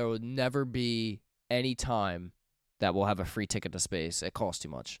would, but there would never be any time that we'll have a free ticket to space. It costs too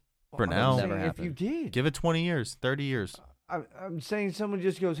much. For I'm now. saying Never if you happened. did, Give it 20 years, 30 years. I'm saying someone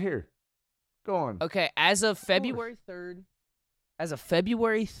just goes here. Go on. Okay, as of February 3rd,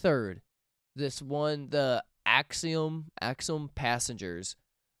 this one, the Axiom passengers,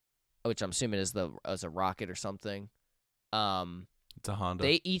 which I'm assuming is a rocket or something. It's a Honda.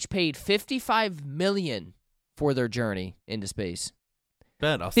 They each paid $55 million for their journey into space.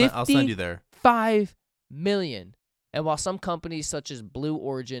 Bet. I'll send you there. $5 million. And while some companies such as Blue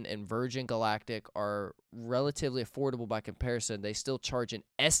Origin and Virgin Galactic are relatively affordable by comparison, they still charge an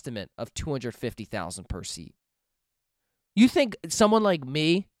estimate of $250,000 per seat. You think someone like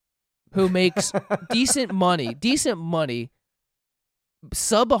me, who makes decent money,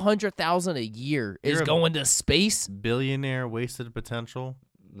 sub $100,000 a year, is You're a going to space? Billionaire wasted potential.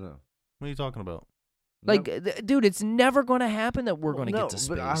 No. What are you talking about? Like, Nope. dude, it's never going to happen that we're going to No, get to space.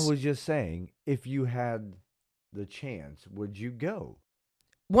 But I was just saying, if you had the chance, would you go?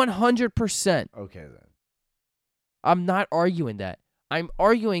 100%. Okay, then. I'm not arguing that. I'm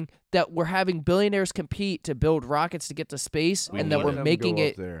arguing that we're having billionaires compete to build rockets to get to space, We and need that we're them making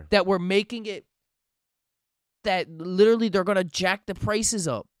it that literally they're gonna jack the prices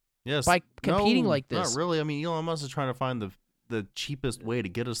up Yes. by competing No, like this. Not really. I mean, Elon Musk is trying to find the cheapest way to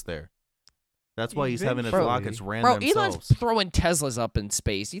get us there. That's why he's having his Eventually. rockets ran Bro, themselves. Elon's throwing Teslas up in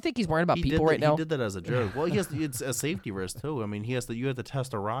space. You think he's worrying about He people did right that, now? He did that as a joke. Well, it's a safety risk too. I mean, you have to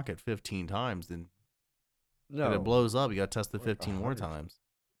test a rocket 15 times, then No. if it blows up, you got to test it 15 more 100. times.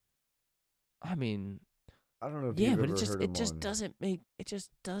 I mean, I don't know if yeah, you've but ever heard it him just on-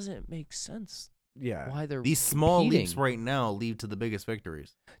 doesn't make sense Yeah. why they're These small competing. leaps right now lead to the biggest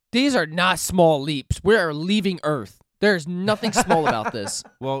victories. These are not small leaps. We are leaving Earth. There's nothing small about this.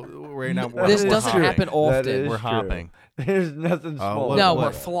 Well, right now This we're doesn't hopping. happen That often. is We're true. hopping. There's nothing small. what- No, what-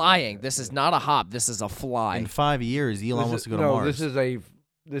 we're flying. This is not a hop. This is a fly. In 5 years, Elon wants to go to no, Mars.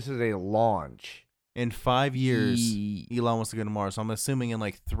 this is a launch. In 5 years, Ye- Elon wants to go to Mars. So I'm assuming in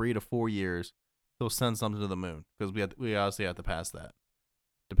like 3 to 4 years, he'll send something to the moon because we obviously have to pass that.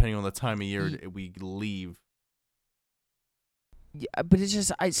 Depending on the time of year we leave. Yeah, but it's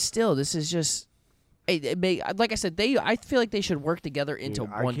just this is just it may, like I said, I feel like they should work together into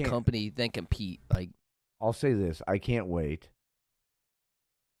Dude, I one can't- company, then compete. Like, I'll say this: I can't wait,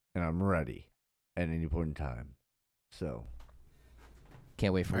 and I'm ready at any point in time. So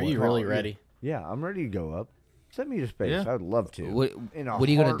can't wait for Are what? you really ready? yeah, I'm ready to go up. Send me to space. Yeah. I'd love to. What In a are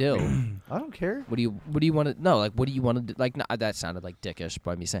you gonna do? heartbeat. I don't care. What do you want to? No, like what do you want to do? Like that sounded like dickish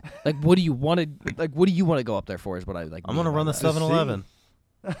by me saying. Like what do you want to? Like what do you want to go up there for? Is what I like. I'm mean gonna by run the that. 7-Eleven.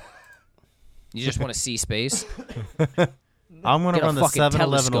 You just want to see space? I'm gonna Get a run the fucking 7-Eleven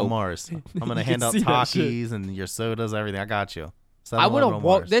telescope. on Mars. I'm gonna You hand can out see that shit. Takis and your sodas, everything. I got you. I 7-Eleven want to on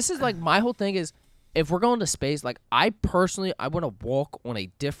walk. Mars. This is like my whole thing is, if we're going to space, like I personally, I want to walk on a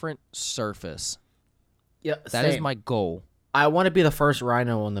different surface. Yeah, That is my goal. I want to be the first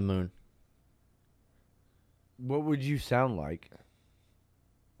rhino on the moon. What would you sound like?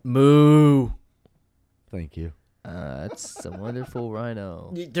 Moo. Thank you. It's a wonderful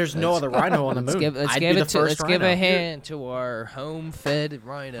rhino. There's no other rhino on the moon. Let's I'd give be it the to, first let's give a rhino. hand to our home-fed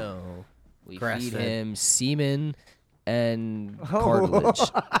rhino. We feed Grass-fed. him semen and Oh. cartilage.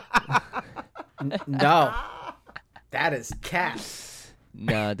 No, that is cap.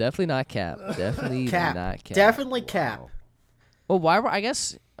 No, definitely not cap. Definitely Cap. not cap. Definitely cap. Well, I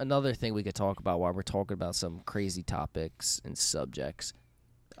guess another thing we could talk about while we're talking about some crazy topics and subjects.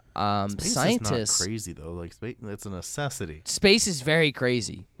 Space Scientists. is not crazy though. Like space, it's a necessity. Space is very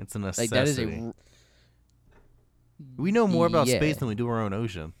crazy. It's a Like necessity. that is a. We know more about Yeah. space than we do our own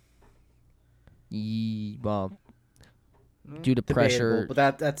ocean. Well, due to Debatable, pressure.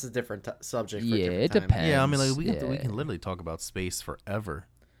 but that's a different subject. For a Yeah, different it time. depends. Yeah, I mean, like we Yeah. can literally talk about space forever.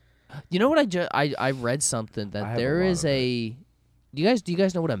 You know what I read something I that have there a lot is of it. a. Do you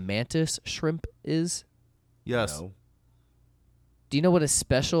guys know what a mantis shrimp is? Yes. No. Do you know what is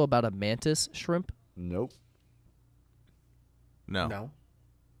special about a mantis shrimp? Nope. No. No.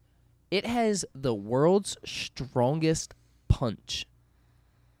 It has the world's strongest punch.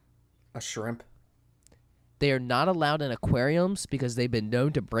 A shrimp. They are not allowed in aquariums because they've been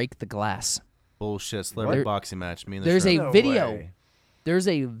known to break the glass. Bullshit. Celebrity boxing match. Me and the There's shrimp. a video. way. There's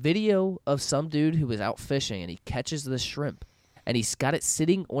a video of some dude who was out fishing and he catches the shrimp and he's got it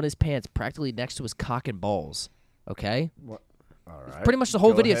sitting on his pants practically next to his cock and balls. Okay? What? All right. Pretty much the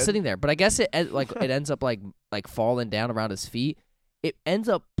whole Go video ahead. sitting there, but I guess it ends up like falling down around his feet. It ends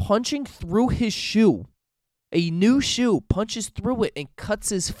up punching through his shoe. A new shoe punches through it and cuts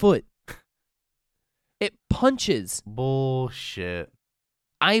his foot. It punches. Bullshit.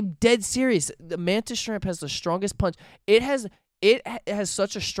 I'm dead serious. The mantis shrimp has the strongest punch. It has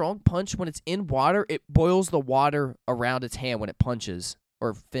such a strong punch when it's in water. It boils the water around its hand when it punches,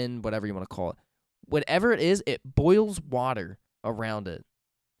 or fin, whatever you want to call it. Whatever it is, it boils water around it.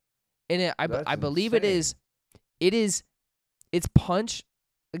 And I That's believe insane. it is its punch,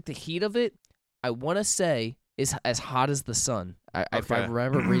 like the heat of it, I want to say is as hot as the sun. If I Okay.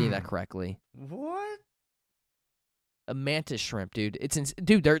 remember reading that correctly. What? A mantis shrimp, dude.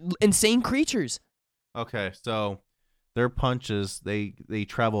 Dude, they're insane creatures. Okay, so their punches they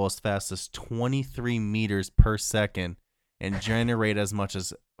travel as fast as 23 meters per second and generate as much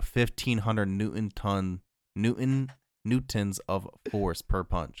as 1,500 newtons of force per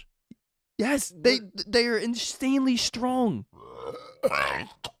punch. Yes, they are insanely strong.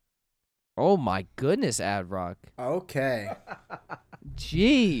 Oh my goodness, Adrock. Okay.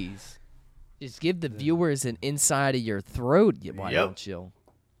 Jeez. Just give the viewers an inside of your throat, why don't you?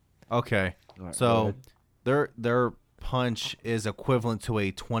 Okay, All right, go so ahead. their punch is equivalent to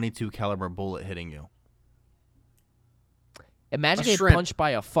a 22 caliber bullet hitting you. Imagine A getting shrimp. punched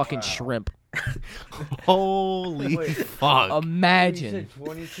by a fucking shrimp. Holy Wait. fuck! You Imagine. said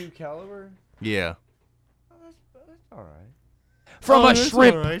 22 caliber? Yeah. Oh, that's all right. From a that's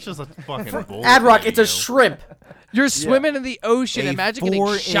shrimp. alright, It's just a fucking bullet. Adrock, hitting it's a you. shrimp. You're swimming in the ocean. Imagine getting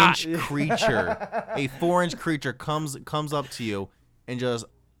shot. 4-inch creature, a 4-inch creature comes up to you and just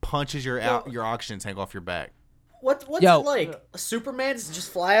punches your oxygen tank off your back. What's Yo. it like? Superman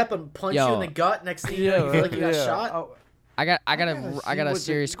just fly up and punch you Yo. in the gut. Next thing you know, you feel like you got shot. Oh, I got gotta see a what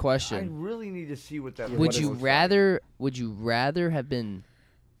serious I question. really need to see what that. Yeah, Would what you looks rather have been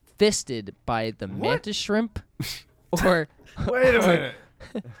fisted by the mantis shrimp or Wait a minute.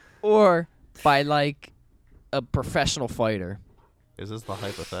 or by like a professional fighter? Is this the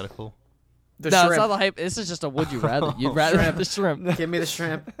hypothetical? The No, it's shrimp. not the hype. This is just a would you rather. You'd rather have the shrimp. Give me the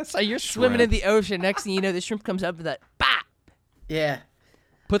shrimp. So you're swimming in Shrimp. the ocean. Next thing you know, the shrimp comes up with that, bah! Yeah.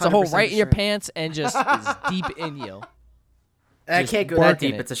 Puts a hole 100% right in your shrimp. pants and just is deep in you. I Just can't go that barking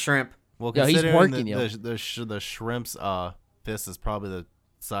deep. it. It's a shrimp. Well, Yo, he's considering working you. the shrimp's fist is probably the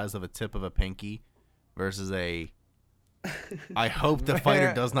size of a tip of a pinky versus a. I hope the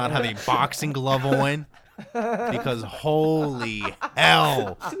fighter does not have a boxing glove on, because holy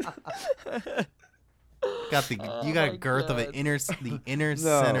hell, you got a girth of the inner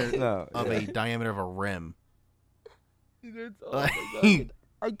center no, of yeah. a diameter of a rim.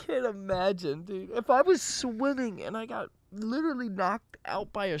 I can't imagine, dude. If I was swimming and I got literally knocked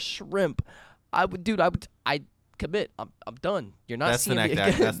out by a shrimp, I'd commit. I'm done. You're not That's the seeing me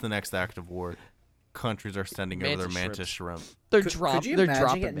next again. that's the next act of war. Countries are sending over their Mantis mantis shrimp. They're Could you they're imagine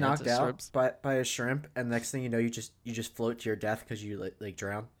dropping getting knocked mantis out shrimps. by a shrimp, and next thing you know, you just float to your death because you like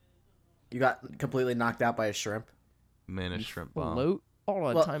drown? You got completely knocked out by a shrimp. Mantis shrimp bomb. Float? Hold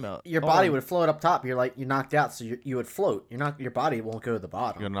on, Well, time out. your Hold body on. would float up top. You're knocked out, so you would float. Your body won't go to the You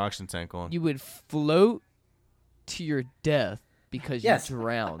got bottom. an oxygen tank on. You would float to your death because Yes. you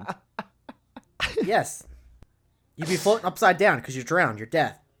drowned. Yes, you'd be floating upside down because you drowned. You're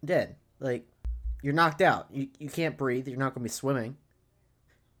dead. Like you're knocked out. You can't breathe. You're not gonna be swimming.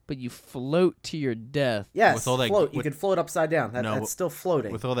 But you float to your death. Yes, With all that- float. You with- could float upside down. No, That's still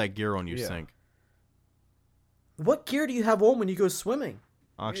floating. With all that gear on, you Yeah. sink. What gear do you have on when you go swimming?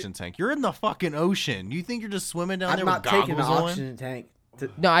 Oxygen tank. You're in the fucking ocean. You think you're just swimming down I'm there not with taking the goggles on? oxygen tank.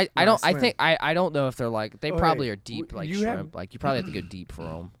 No, I When I don't. I swim. think I don't know if they're like they Okay, probably are deep like you have- shrimp. Like you probably have to go deep for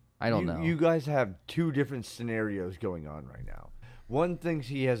them. I don't know. You guys have two different scenarios going on right now. One thinks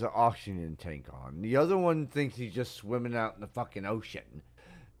he has an oxygen tank on. The other one thinks he's just swimming out in the fucking ocean.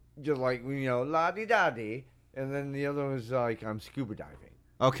 Just like, la-di-da-di. And then the other was like, I'm scuba diving.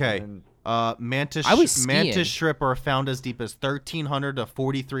 Okay. And Mantis I was skiing. mantis shrimp are found as deep as 1,300 to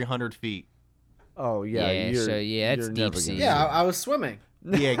 4,300 feet. oh, yeah. Yeah, you're, so, yeah, it's you're deep never sea. gonna Yeah, do it. I was swimming.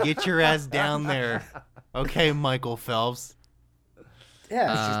 Yeah, get your ass down there. Okay, Michael Phelps.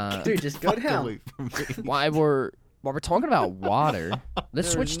 Yeah, just go Fuck down. away from me. While we're talking about water, let's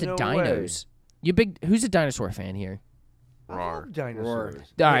There's switch to no dinos. Who's a dinosaur fan here? I Rawr. love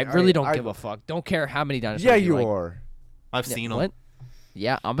dinosaurs. I Hey, really don't give a fuck. Don't care how many dinosaurs. Yeah, you you like. are. I've Yeah, seen them. what?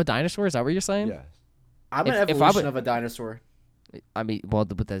 Yeah, I'm a dinosaur. Is that what you're saying? Yes. I'm an If I evolution would- of a dinosaur. I mean, well,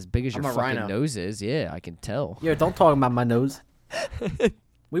 with as big as your I'm a fucking rhino. nose is, yeah, I can tell. Yo, don't talk about my nose.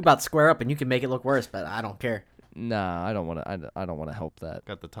 We about to square up, and you can make it look worse, but I don't care. Nah, I don't want to. I don't want to help that.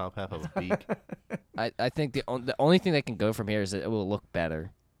 Got the top half of a beak. I think the only thing that can go from here is that it will look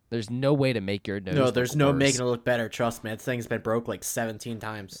better. There's no way to make your nose. No, look there's no worse. making it look better. Trust me, that thing's been broke like 17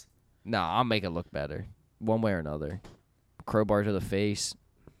 times. Nah, I'll make it look better, one way or another. Crowbar to the face.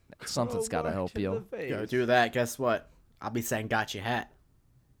 Something's got to help you. Yo, do that. Guess what? I'll be saying, "Got your hat."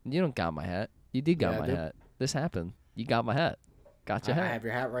 You don't got my hat. You did got Yeah, I my did. hat. This happened. You got my hat. Got your I hat. have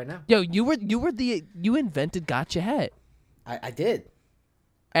your hat right now. Yo, you invented got your hat. I did.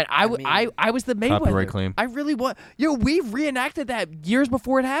 And I mean- was the Mayweather. Copyright claim. I really was. Yo, we reenacted that years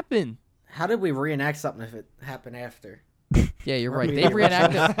before it happened. How did we reenact something if it happened after? Yeah, you're right. we They the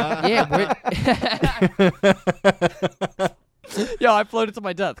reenacted. Yeah, Yo, I floated to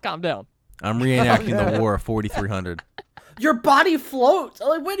my death. Calm down. I'm reenacting the War of 4300. Your body floats.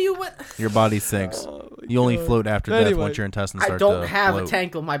 Like, when do you? What? Your body sinks. You only float after death Anyway, once your intestines I start don't to have float. a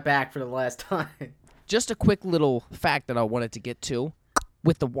tank on my back for the last time. Just a quick little fact that I wanted to get to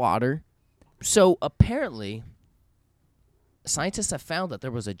with the water. So apparently, scientists have found that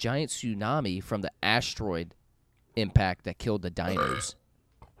there was a giant tsunami from the asteroid impact that killed the dinos.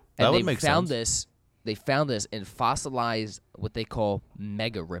 That And would they make found sense. this. They found this in fossilized what they call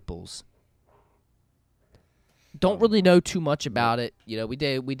mega ripples. Don't really know too much about it. You know, we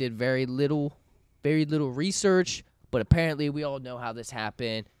did very little research, but apparently we all know how this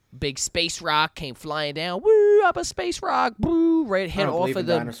happened. Big space rock came flying down. Woo! Up a space rock. Woo! Right, I hit don't off believe of in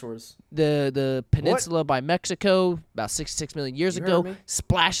the dinosaurs. the peninsula by Mexico about 66 million years You ago. heard me?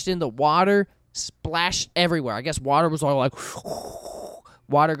 Splashed in the water. Splashed everywhere. I guess water was all like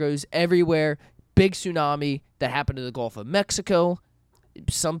water goes everywhere. Big tsunami that happened in the Gulf of Mexico.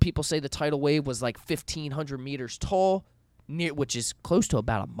 Some people say the tidal wave was like 1,500 meters tall, which is close to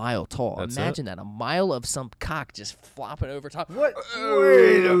about a mile tall. That's Imagine that, a mile of some cock just flopping over top. What?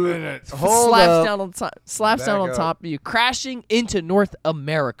 Wait a minute. Hold slaps up. down on top, slaps down Back on up. top of you, crashing into North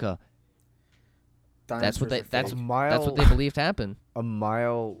America. That's what Dinosaurs they. are That's fake. that's what they believed happened. A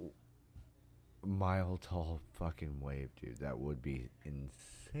mile tall fucking wave, dude. That would be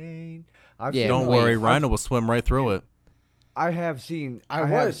insane. I've Yeah, seen Don't wait. worry, Rhino will swim right through it. I have seen. I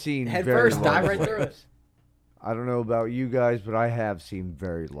have would. seen Head very first, dive large right through it. waves. I don't know about you guys, but I have seen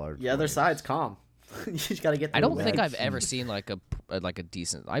very large. The other waves. side's calm. You just gotta get. I through don't the think waves. I've ever seen like a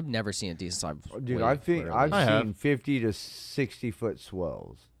decent. I've never seen a decent size. Dude, wave, I think literally. I've I have. seen 50 to 60 foot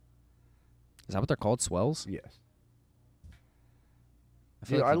swells. Is that what they're called? Swells? Yes. I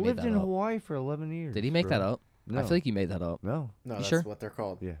feel Dude, like I he made lived that in up. Hawaii for 11 years. Did he make bro. that up? No. I feel like he made that up. No. No, You that's sure? what they're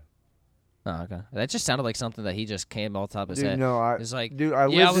called. Yeah. Oh, okay. That just sounded like something that he just came off the top of his Dude, head. no, I. It's like, dude, I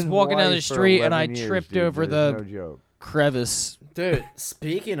yeah, I lived was in walking down Hawaii the for street and I 11 years, tripped dude. over There's the no joke. crevice. Dude,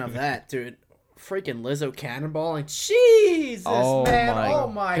 speaking of that, dude, freaking Lizzo cannonballing. Jesus, Oh man. my Oh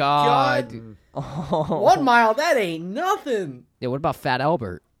my God. god. Oh. 1 mile, that ain't nothing. Yeah, what about Fat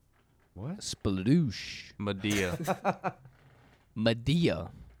Albert? What? Sploosh. Medea.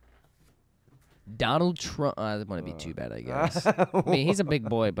 Medea. Donald Trump. That wouldn't be too bad, I guess. I mean, he's a big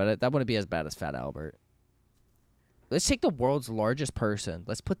boy, but that wouldn't be as bad as Fat Albert. Let's take the world's largest person.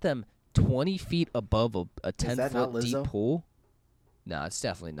 Let's put them 20 feet above a Is that not 10-foot deep Lizzo? pool. No, it's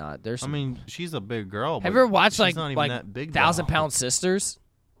definitely not. There's I some, mean, she's a big girl. have but you ever watched she's not even that big, though. 1,000-pound sisters?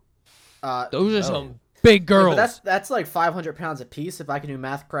 Those are no. some big Yeah, girls. but that's like 500 pounds a piece. If I can do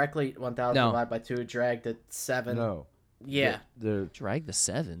math correctly, 1,000 No. divided by 2, dragged at 7. No. Yeah. The Drag the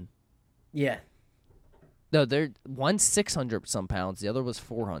 7. Yeah. No, one's 600 some pounds. The other was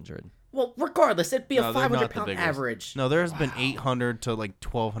 400. Well, regardless, it'd be No, a they're not 500 the pound biggest. average. No, there's been 800 to like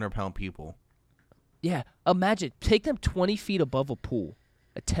 1,200 pound people. Yeah, imagine take them 20 feet above a pool,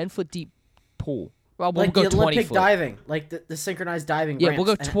 a 10-foot deep pool. Well, we'll Like go the 20 Olympic foot. diving, like the synchronized diving. Yeah, we'll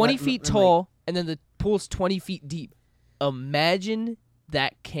go ramps, and 20 let- feet and, like, tall, and then the pool's 20 feet deep. Imagine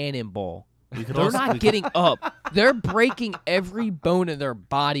that cannonball. We could They're also, not getting up. They're breaking every bone in their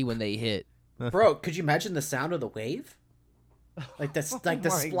body when they hit. Bro, could you imagine the sound of the wave? Like the like the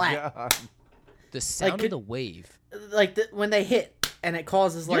Oh my splat, God. The sound could- of the wave. like when they hit, and it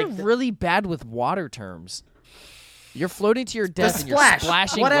causes You're like really bad with water terms. You're floating to your death and you're splash,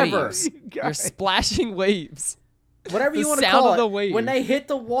 splashing whatever. waves. You You're guys. splashing waves. whatever you the want to sound call of the it. wave. When they hit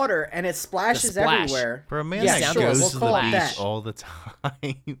the water and it splashes splash. everywhere. For a man Yeah, that sure, goes we'll to call the it beach that. all the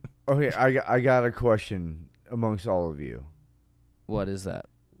time. Okay, I got a question amongst all of you. What is that?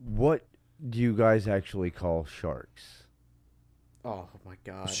 What do you guys actually call sharks? Oh my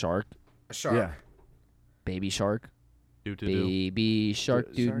god, Shark? a shark. Yeah. Baby shark? Do. Baby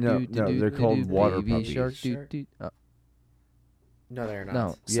shark, do No, do do no, do. they're do, called do, water baby puppies. shark, do Shark. do. No, they're not. No,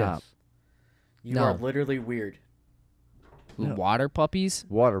 stop. Yes. You No. are literally weird. No. Water puppies?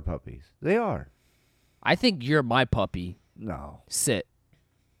 Water puppies. They are. I think you're my puppy. No. Sit.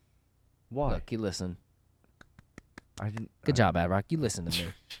 Why? Look, you listen. I didn't. Good job, Adrock. You listen to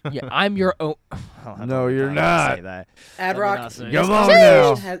me. Yeah, I'm your own. No, you're I not. don't say that. Adrock, Say Come this on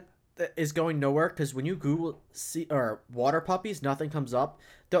conversation now. is going nowhere because when you Google water puppies, nothing comes up.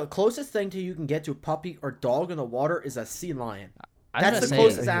 The closest thing to you can get to a puppy or dog in the water is a sea lion. I was That's gonna the say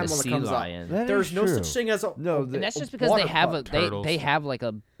closest the animal that sea comes up. lion. That There's is no true. such thing as a No, And that's just because water they have pup. Turtles. they have like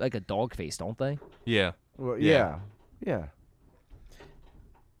a dog face, don't they? Yeah. Well, Yeah. yeah.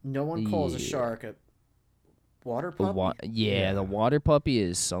 No one calls a Yeah. shark a water The puppy. yeah, the water puppy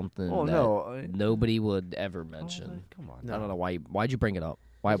is something Oh that no. nobody would ever Oh, mention. come on. No. I don't know why'd you bring it up?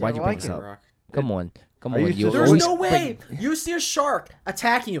 Why'd I you bring like this it. up? Rock. Come on. I on. used to You do There's always no bring- way you see a shark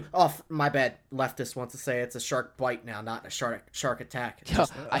attacking you. Oh, my bad. Leftist wants to say it's a shark bite now, not a shark attack.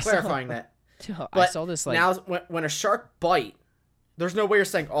 Just I saw- clarifying that. I But saw this like now, when a shark bite, there's no way you're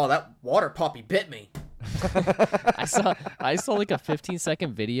saying, "Oh, that water puppy bit me." I saw like a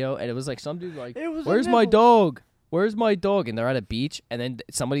 15-second video, and it was like some dude like, It was a "Where's my nipple." dog? Where's my dog?" And they're at a beach, and then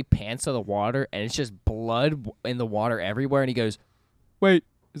somebody pants to the water, and it's just blood in the water everywhere. And he goes, "Wait,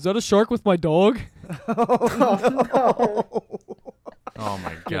 is that a shark with my dog?" Oh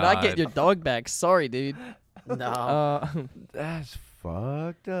my god. You're not getting your dog back. Sorry, dude. No. That's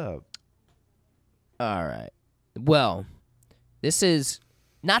fucked up. All right. Well, this is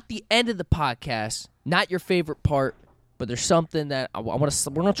not the end of the podcast, not your favorite part, but there's something that we're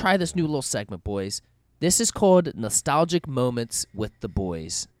gonna try this new little segment, boys. This is called Nostalgic Moments with the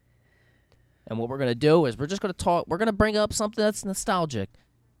Boys. And what we're gonna do is we're just gonna talk. We're gonna bring up something that's nostalgic,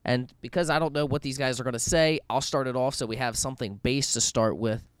 and because I don't know what these guys are gonna say, I'll start it off so we have something base to start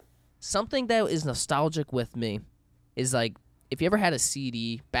with. Something that is nostalgic with me is like if you ever had a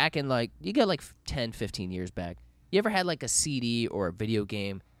CD back in like you go like 10, 15 years back. You ever had like a CD or a video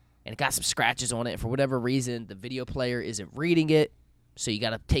game and it got some scratches on it, and for whatever reason the video player isn't reading it, so you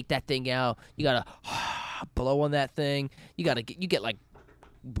gotta take that thing out. You gotta blow on that thing. You get like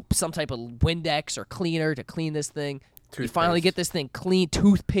some type of Windex or cleaner to clean this thing. You finally get this thing clean,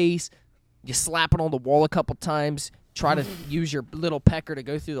 toothpaste. You slap it on the wall a couple times. Try to use your little pecker to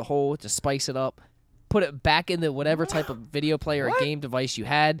go through the hole to spice it up. Put it back into whatever type of video player or game device you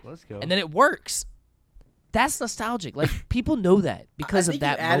had, Let's go. and then it works. That's nostalgic. Like people know that because I of think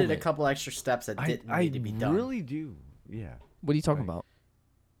that you added moment. a couple extra steps that didn't I need to be done. really do. Yeah. What are you talking about?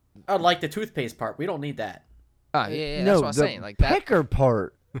 Like the toothpaste part. We don't need that. Oh yeah, no, that's what I was the saying. Like that. pecker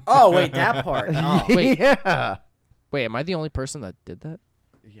part. Oh wait, that part. Oh. Wait. Yeah. Wait, am I the only person that did that?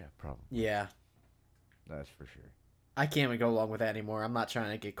 Yeah, probably. Yeah. That's for sure. I can't even go along with that anymore. I'm not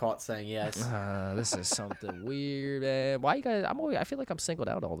trying to get caught saying yes. This is something weird, man. Why you guys? I feel like I'm singled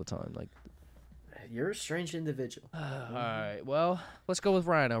out all the time. Like, You're a strange individual. all right. Well, let's go with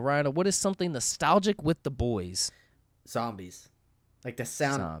Rhino. Rhino, what is something nostalgic with the boys? Zombies. Like the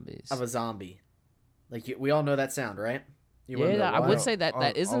sound Zombies. of a zombie. Like we all know that sound, right? You wanna know Yeah, I why? would say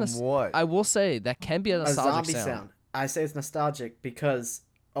that isn't a. what? I will say that can be a a nostalgic zombie sound. I say it's nostalgic because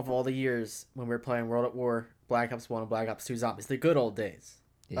of all the years when we were playing World at War, Black Ops 1 and Black Ops 2 zombies. The good old days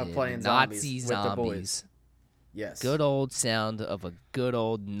of playing zombies Nazi with zombies. the boys. Yes. Good old sound of a good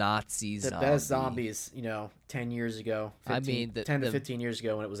old Nazi The zombie. best zombies, 10 years ago. 15, I mean, 10 to 15 years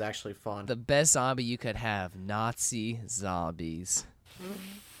ago when it was actually fun. The best zombie you could have, Nazi zombies.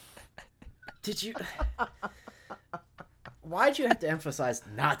 Did you... Why'd you have to emphasize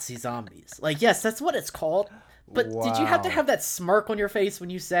Nazi zombies? Like, yes, that's what it's called. But did you have to Wow. have that smirk on your face when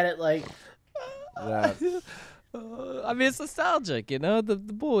you said it? Like, That, I mean, it's nostalgic, the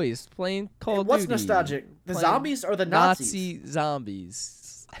boys playing Call of what's Duty. nostalgic? The Playing zombies or the Nazis? Nazi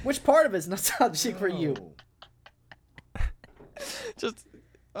zombies. Which part of it is nostalgic for you? Just,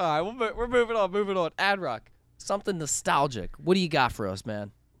 all right, we're moving on. Adrock, something nostalgic. What do you got for us,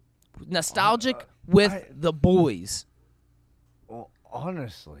 man? Nostalgic with the boys. well,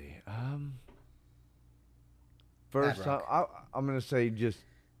 honestly, first Rock. I'm gonna say just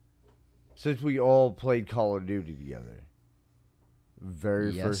since we all played Call of Duty together,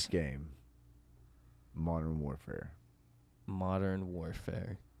 very Yes. first game, Modern Warfare, Modern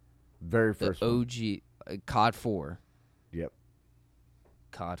Warfare. very The first one. OG, COD 4. Yep.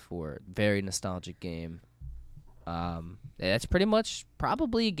 COD 4. Very nostalgic game. That's pretty much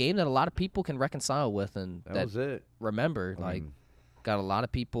probably a game that a lot of people can reconcile with and That was it. remember. I Like, mean, got a lot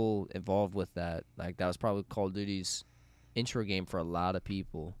of people involved with that. Like, that was probably Call of Duty's intro game for a lot of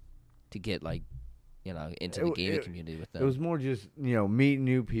people to get, like, into the gaming community with them. It was more just meeting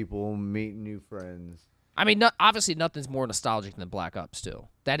new people, meeting new friends. I mean, obviously nothing's more nostalgic than Black Ops 2.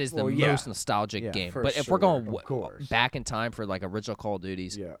 That is the most nostalgic game. But if we're going back in time for like original Call of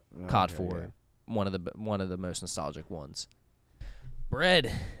Duties, COD 4, one of the most nostalgic ones.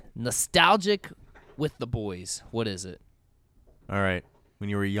 Bread, nostalgic with the boys. What is it? All right. When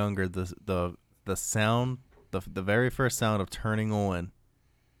you were younger, the sound, the very first sound of turning on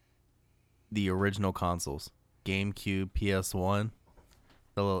the original consoles, GameCube, PS1,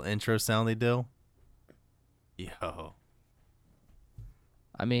 the little intro sound they do. Yo.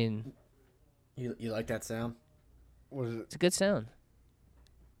 I mean, you like that sound? Was it? It's a good sound.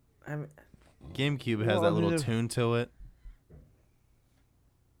 I mean, GameCube has that little tune to it.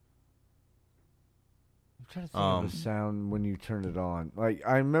 I'm trying to think of the sound when you turn it on. Like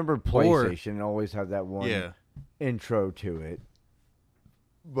I remember PlayStation always had that one intro to it,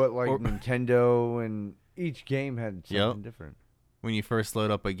 but like Nintendo and each game had something different. When you first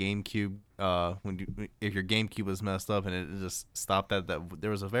load up a GameCube, if your GameCube was messed up and it just stopped at that, there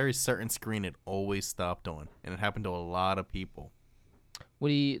was a very certain screen it always stopped on, and it happened to a lot of people. What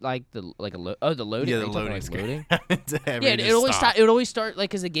do you like the loading? Yeah, the loading screen. It always start. It would always start like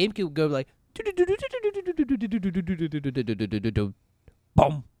because the GameCube would go like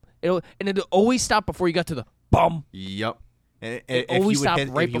boom. And it always stop before you got to the boom. Yep. And it always stopped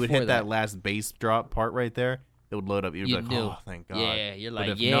right if you would before hit that last bass drop part right there, it would load up. You'd be like, oh, thank God. Yeah, you're like,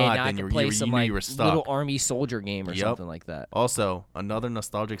 not, now I can play some like stuck. little army soldier game or something like that. Also, another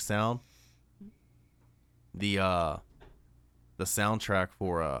nostalgic sound, the soundtrack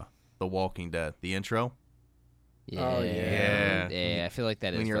for The Walking Dead, the intro. Yeah. I feel like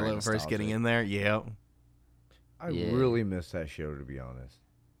that when is you're very first getting in there. I really miss that show, to be honest.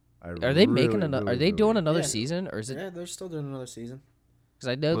 Are they making another? Are they doing another season, or is it? Yeah, they're still doing another season. Because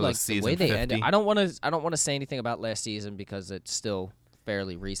I know, like the way they 50? ended. I don't want to say anything about last season because it's still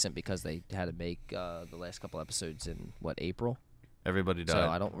fairly recent because they had to make the last couple episodes in April. Everybody died. So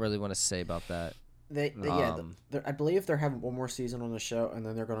I don't really want to say about that. I believe they're having one more season on the show, and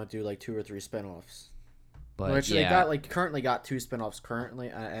then they're gonna do like 2 or 3 spinoffs. But which they got currently got 2 spinoffs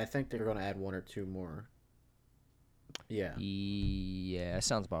currently. I think they're gonna add 1 or 2 more. Yeah. Yeah, that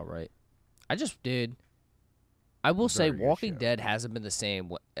sounds about right. I will say Walking Dead hasn't been the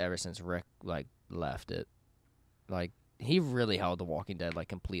same ever since Rick left it. Like he really held The Walking Dead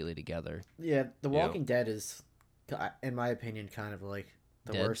completely together. Yeah, The Walking Dead is, in my opinion, kind of like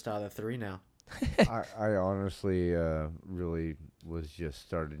the worst out of the 3 now. I honestly really was just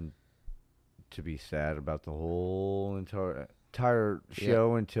starting to be sad about the whole entire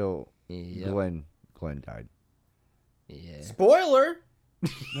show until Glenn died. Yeah. Spoiler.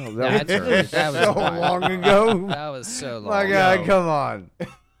 No, that was so long ago. That was so long. My God, come on,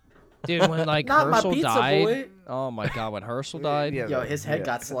 dude. When Herschel died. Boy. Oh my God, when Herschel died. Yo, his head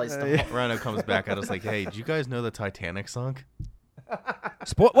got sliced off. Rhino comes back at us like, "Hey, did you guys know the Titanic sunk?"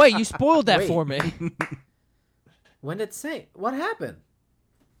 Wait, you spoiled that for me. When did it sink? What happened?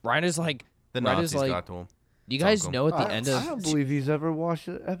 Rhino's like the Nazis got to him. You guys know at the end of. I don't believe he's ever watched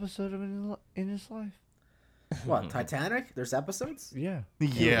an episode of it in his life. What, Titanic? There's episodes? Yeah.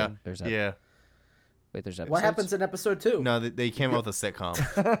 Yeah. Wait, there's episodes? What happens in episode 2? No, they came out with a sitcom.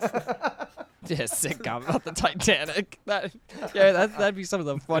 Yeah, sitcom about the Titanic. That'd be some of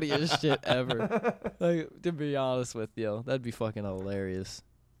the funniest shit ever. To be honest with you, that'd be fucking hilarious.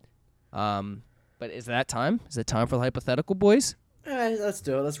 But is that time? Is it time for the hypothetical, boys? Let's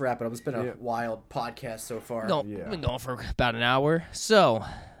do it. Let's wrap it up. It's been a wild podcast so far. No, we've been going for about an hour. So,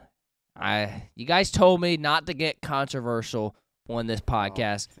 you guys told me not to get controversial on this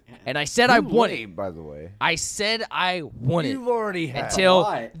podcast, and I said I wouldn't. By the way, I said I wouldn't. You've already had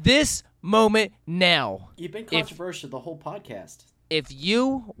until this moment now. You've been controversial the whole podcast. If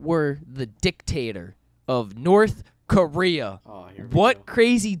you were the dictator of North Korea, what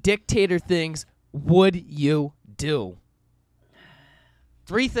crazy dictator things would you do?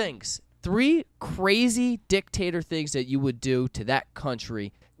 3 things. 3 crazy dictator things that you would do to that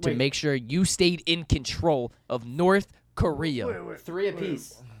country to make sure you stayed in control of North Korea. Wait. 3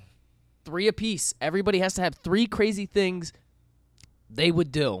 apiece. 3 apiece. Everybody has to have 3 crazy things they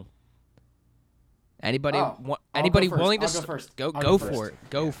would do. Anybody willing to go first? Go for it.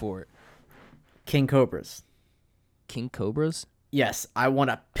 Go for it. King Cobras. King Cobras? Yes, I want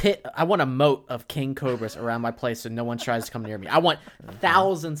a moat of king cobras around my place so no one tries to come near me. I want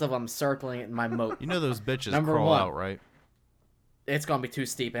thousands of them circling in my moat. You know those bitches crawl out, right? It's gonna be too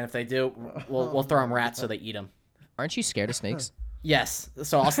steep, and if they do, we'll throw them rats so they eat them. Aren't you scared of snakes? Yes,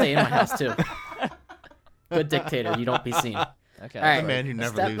 so I'll stay in my house too. Good dictator, you don't be seen. Okay. All right, the man who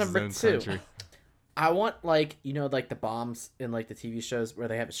never leaves his own country. I want like like the bombs in like the TV shows where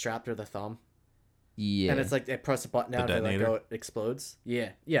they have it strapped to the thumb, Yeah. and it's like they press a button down and like detonator? it explodes.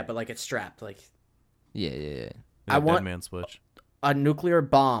 Yeah, but like it's strapped. Like Yeah. I Dead want- man switch. a nuclear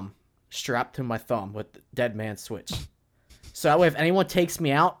bomb strapped to my thumb with the dead man switch. So that way, if anyone takes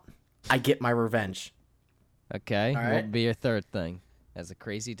me out, I get my revenge. Okay. All What right. would be your third thing? As a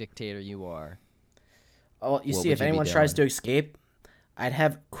crazy dictator you are. Oh, you What see, would if you be anyone tries doing? to escape, I'd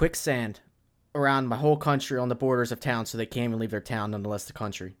have quicksand around my whole country on the borders of town so they can't even leave their town, nonetheless the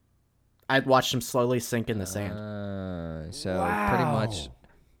country. I'd watch them slowly sink in the sand. So pretty much. Wow.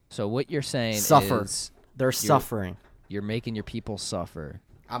 So what you're saying Suffer. is They're suffering. you're making your people suffer.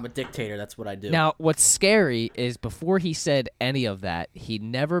 I'm a dictator. That's what I do. Now, what's scary is before he said any of that, he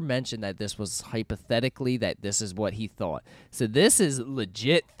never mentioned that this was hypothetically that this is what he thought. So this is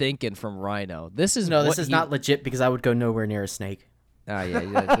legit thinking from Rhino. This is no, what this is he- not legit because I would go nowhere near a snake. Oh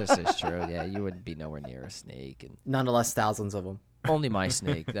yeah, this is true. Yeah, you wouldn't be nowhere near a snake, and Nonetheless, thousands of them. only my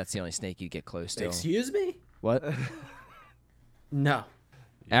snake. That's the only snake you get close to. Excuse me? What? No.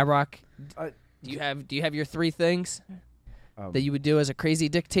 Arock, I- do you have your three things Um, that you would do as a crazy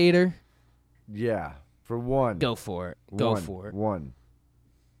dictator? Yeah, for one. Go for it. Go One, for it. One.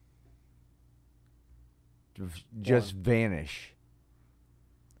 Just vanish.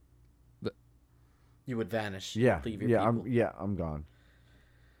 You would vanish. Yeah, Leave your yeah, people. I'm gone.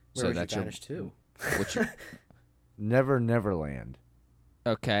 Where So would that's you your- vanish to? What's your, Neverland.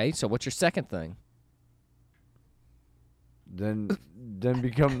 okay, so what's your second thing? Then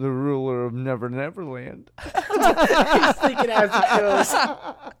become the ruler of Neverland. He's thinking as he goes.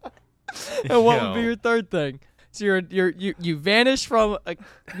 And what would be Yo. your third thing? So you vanish from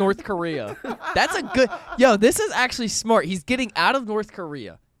North Korea. That's a good. Yo, this is actually smart. He's getting out of North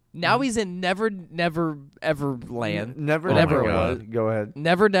Korea. Now he's in never ever land. Whatever Never. it was. Go ahead.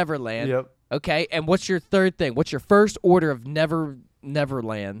 Never land. Yep. Okay, and what's your third thing? What's your first order of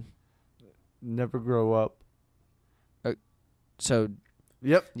Neverland? Never grow up. So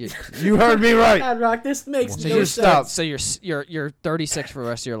Yep. you, You heard me right. God, Rock, this makes so no you're sense. so you're 36 for the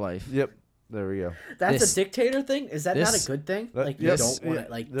rest of your life. Yep. There we go. That's This- a dictator thing? Is that not this- a good thing? That- Like, you yes, don't want yeah,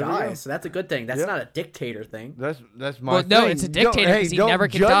 to, like, there we die. go. So that's a good thing. That's Yep. not a dictator thing. That's my Well, no, thing. it's a Don't- dictator because hey, he don't never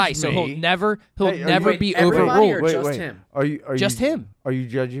can judge die, so he'll me. never Hey, are never you- be everybody overruled. or Wait, just wait. him? Are Just you, him. Are you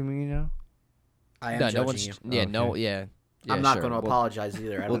judging me now? I am No, judging no one's. you. Yeah, Okay. no, yeah. Yeah, I'm not sure. going to We'll- apologize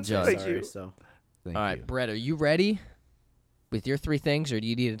either. I we'll don't say judge. sorry, you. so. Thank All right, Brett, are you ready with your three things, or do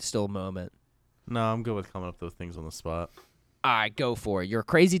you need still a moment? No, I'm good with coming up with those things on the spot. All right, go for it. You're a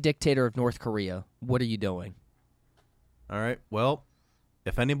crazy dictator of North Korea. What are you doing? All right. Well,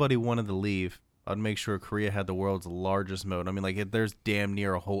 if anybody wanted to leave, I'd make sure Korea had the world's largest moat. I mean, like, there's damn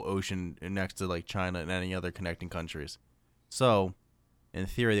near a whole ocean next to, like, China and any other connecting countries. So, in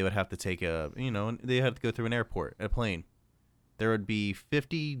theory, they would have to take they have to go through an airport, a plane. There would be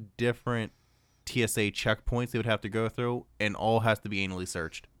 50 different TSA checkpoints they would have to go through, and all has to be anally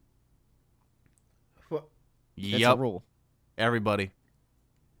searched. What, That's a Yep. rule. Everybody.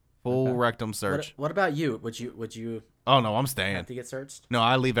 Full Okay. rectum search. what about you? Would you Oh, no, I'm have staying. to get searched? No,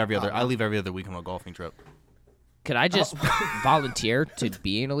 I leave every other. Oh, I no. leave every other week on a golfing trip. Could I just volunteer to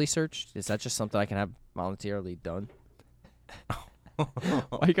be anally searched? Is that just something I can have voluntarily done? Why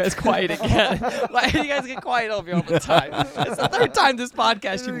are you guys quiet again? Why do you guys get quiet over here all the time? It's the third time this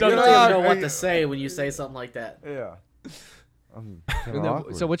podcast you've You done don't it. Yeah. even know what to say when you say something like that. Yeah. I'm And kinda then-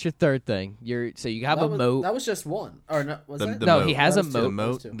 awkward. so what's your third thing? So you have that a was, moat. That was just one. Or no, was The- that? the No, moat. he has That a was The two. moat. That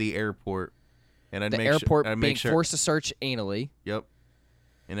was moat, two. the airport, and I'd The make airport sure. I'd being make sure. forced to search anally. Yep.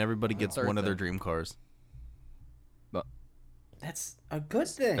 And everybody gets third one of their thing. dream cars. That's a good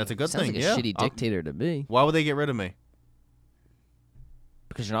thing. That's a good Sounds thing. like Yeah. a shitty dictator to me Why would they get rid of me?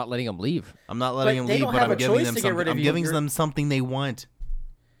 because you're not letting him leave. I'm not letting But them they leave, don't but have I'm a giving choice them to get rid something. of I'm you. giving You're- them something they want.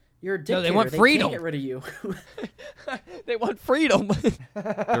 You're a No, dictator. they want They freedom. can't get rid of you. They want freedom.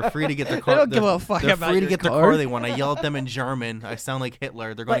 They're free to get their They car. don't give they're- a fuck They're about free to your get their car. car they want. I yell at them in German. I sound like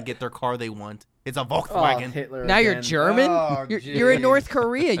Hitler. They're going to But- get their car they want. It's a Oh, Volkswagen. Hitler Now you're again. German. Oh, You're in geez. North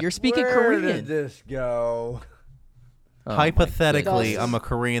Korea. You're speaking Where Korean. did this go? Oh, my Hypothetically, goodness. I'm a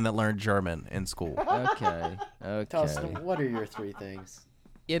Korean that learned German in school. Okay. Tustin, Okay. what are your three things?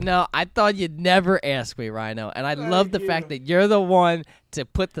 You know, I thought you'd never ask me, Rhino, and I love the Thank fact you. that you're the one to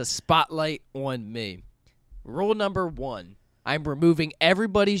put the spotlight on me. Rule number 1: I'm removing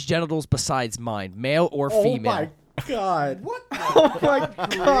everybody's genitals besides mine, male or female. Oh my god. What? Oh my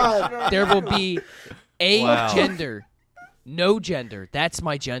god. There will be a Wow. gender, no gender. That's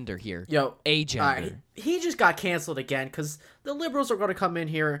my gender here. Yo, A all gender. right, he just got canceled again because the liberals are going to come in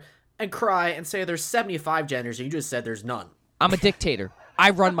here and cry and say there's 75 genders and you just said there's none. I'm a dictator. I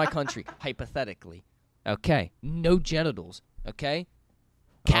run my country, hypothetically. Okay? No genitals. Okay?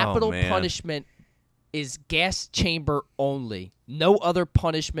 Capital man. punishment is gas chamber only. No other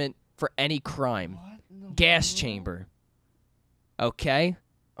punishment for any crime. Gas chamber. Okay?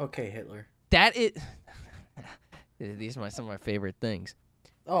 Okay, Hitler. That is... These are some of my favorite things.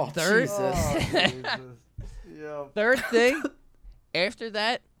 Oh, Third- Jesus. Third thing, after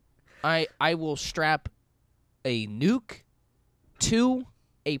that, I will strap a nuke to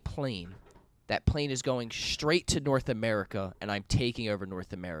a plane. That plane is going straight to North America, and I'm taking over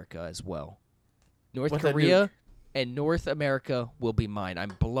North America as well. North With a Korea nuke. and North America will be mine.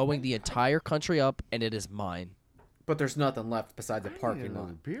 I'm blowing the entire country up, and it is mine. But there's nothing left besides a parking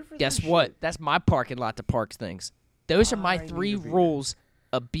lot. Guess what? That's my parking lot to park things. Those are my 3 rules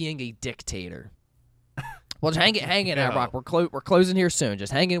of being a dictator. Well, just hang in, Yeah. Rock. We're closing here soon.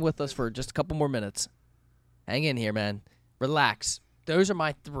 Just hang in with us for just a couple more minutes. Hang in here, man. Relax. Those are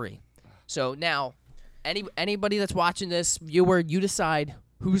my 3. So now, anybody that's watching this, viewer, you decide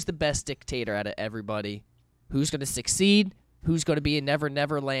who's the best dictator out of everybody. Who's going to succeed? Who's going to be in Never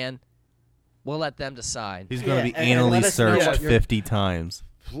Never Land? We'll let them decide. He's going to Yeah, be and anally let us know searched what your- 50 times.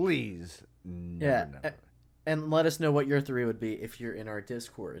 Please. Yeah. And let us know what your 3 would be if you're in our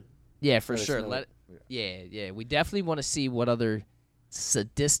Discord. Yeah, for Let us sure. know. Yeah. We definitely want to see what other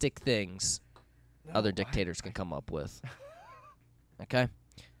sadistic things other dictators can come up with. Okay?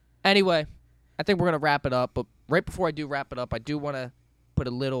 Anyway, I think we're going to wrap it up. But right before I do wrap it up, I do want to put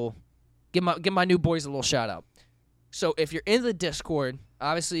a little... Give my new boys a little shout-out. So if you're in the Discord,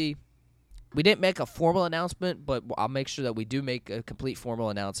 obviously... We didn't make a formal announcement, but I'll make sure that we do make a complete formal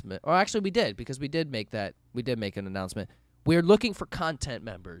announcement. Or actually, we did, because we did make that. We did make an announcement. We're looking for content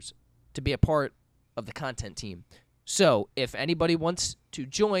members to be a part of the content team. So if anybody wants to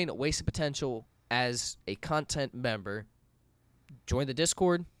join Wasted Potential as a content member, join the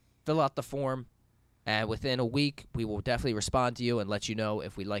Discord, fill out the form, and within a week, we will definitely respond to you and let you know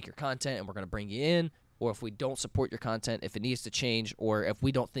if we like your content and we're going to bring you in, or if we don't support your content, if it needs to change, or if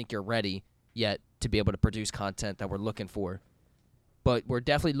we don't think you're ready yet to be able to produce content that we're looking for. But we're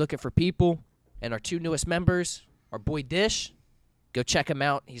definitely looking for people, and our 2 newest members, our boy Dish, go check him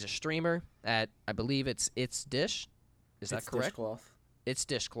out. He's a streamer at, I believe it's Dish. Is that correct? Dishcloth. It's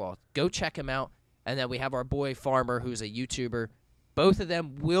Dishcloth. Go check him out. And then we have our boy Farmer, who's a YouTuber. Both of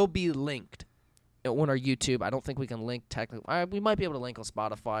them will be linked on our YouTube. I don't think we can link technically. We might be able to link on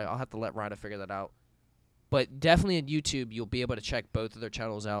Spotify. I'll have to let Ryder figure that out. But definitely on YouTube, you'll be able to check both of their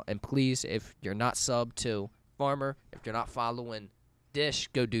channels out. And please, if you're not subbed to Farmer, if you're not following Dish,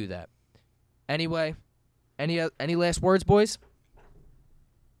 go do that. Anyway, any last words, boys?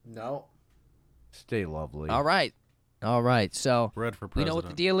 No. Stay lovely. All right. So Red for we president. know what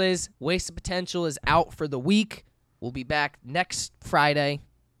the deal is. Wasted Potential is out for the week. We'll be back next Friday,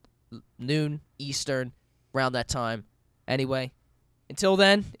 noon Eastern, around that time. Anyway, until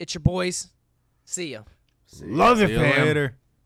then, it's your boys. See ya. Love you, See you fam. later.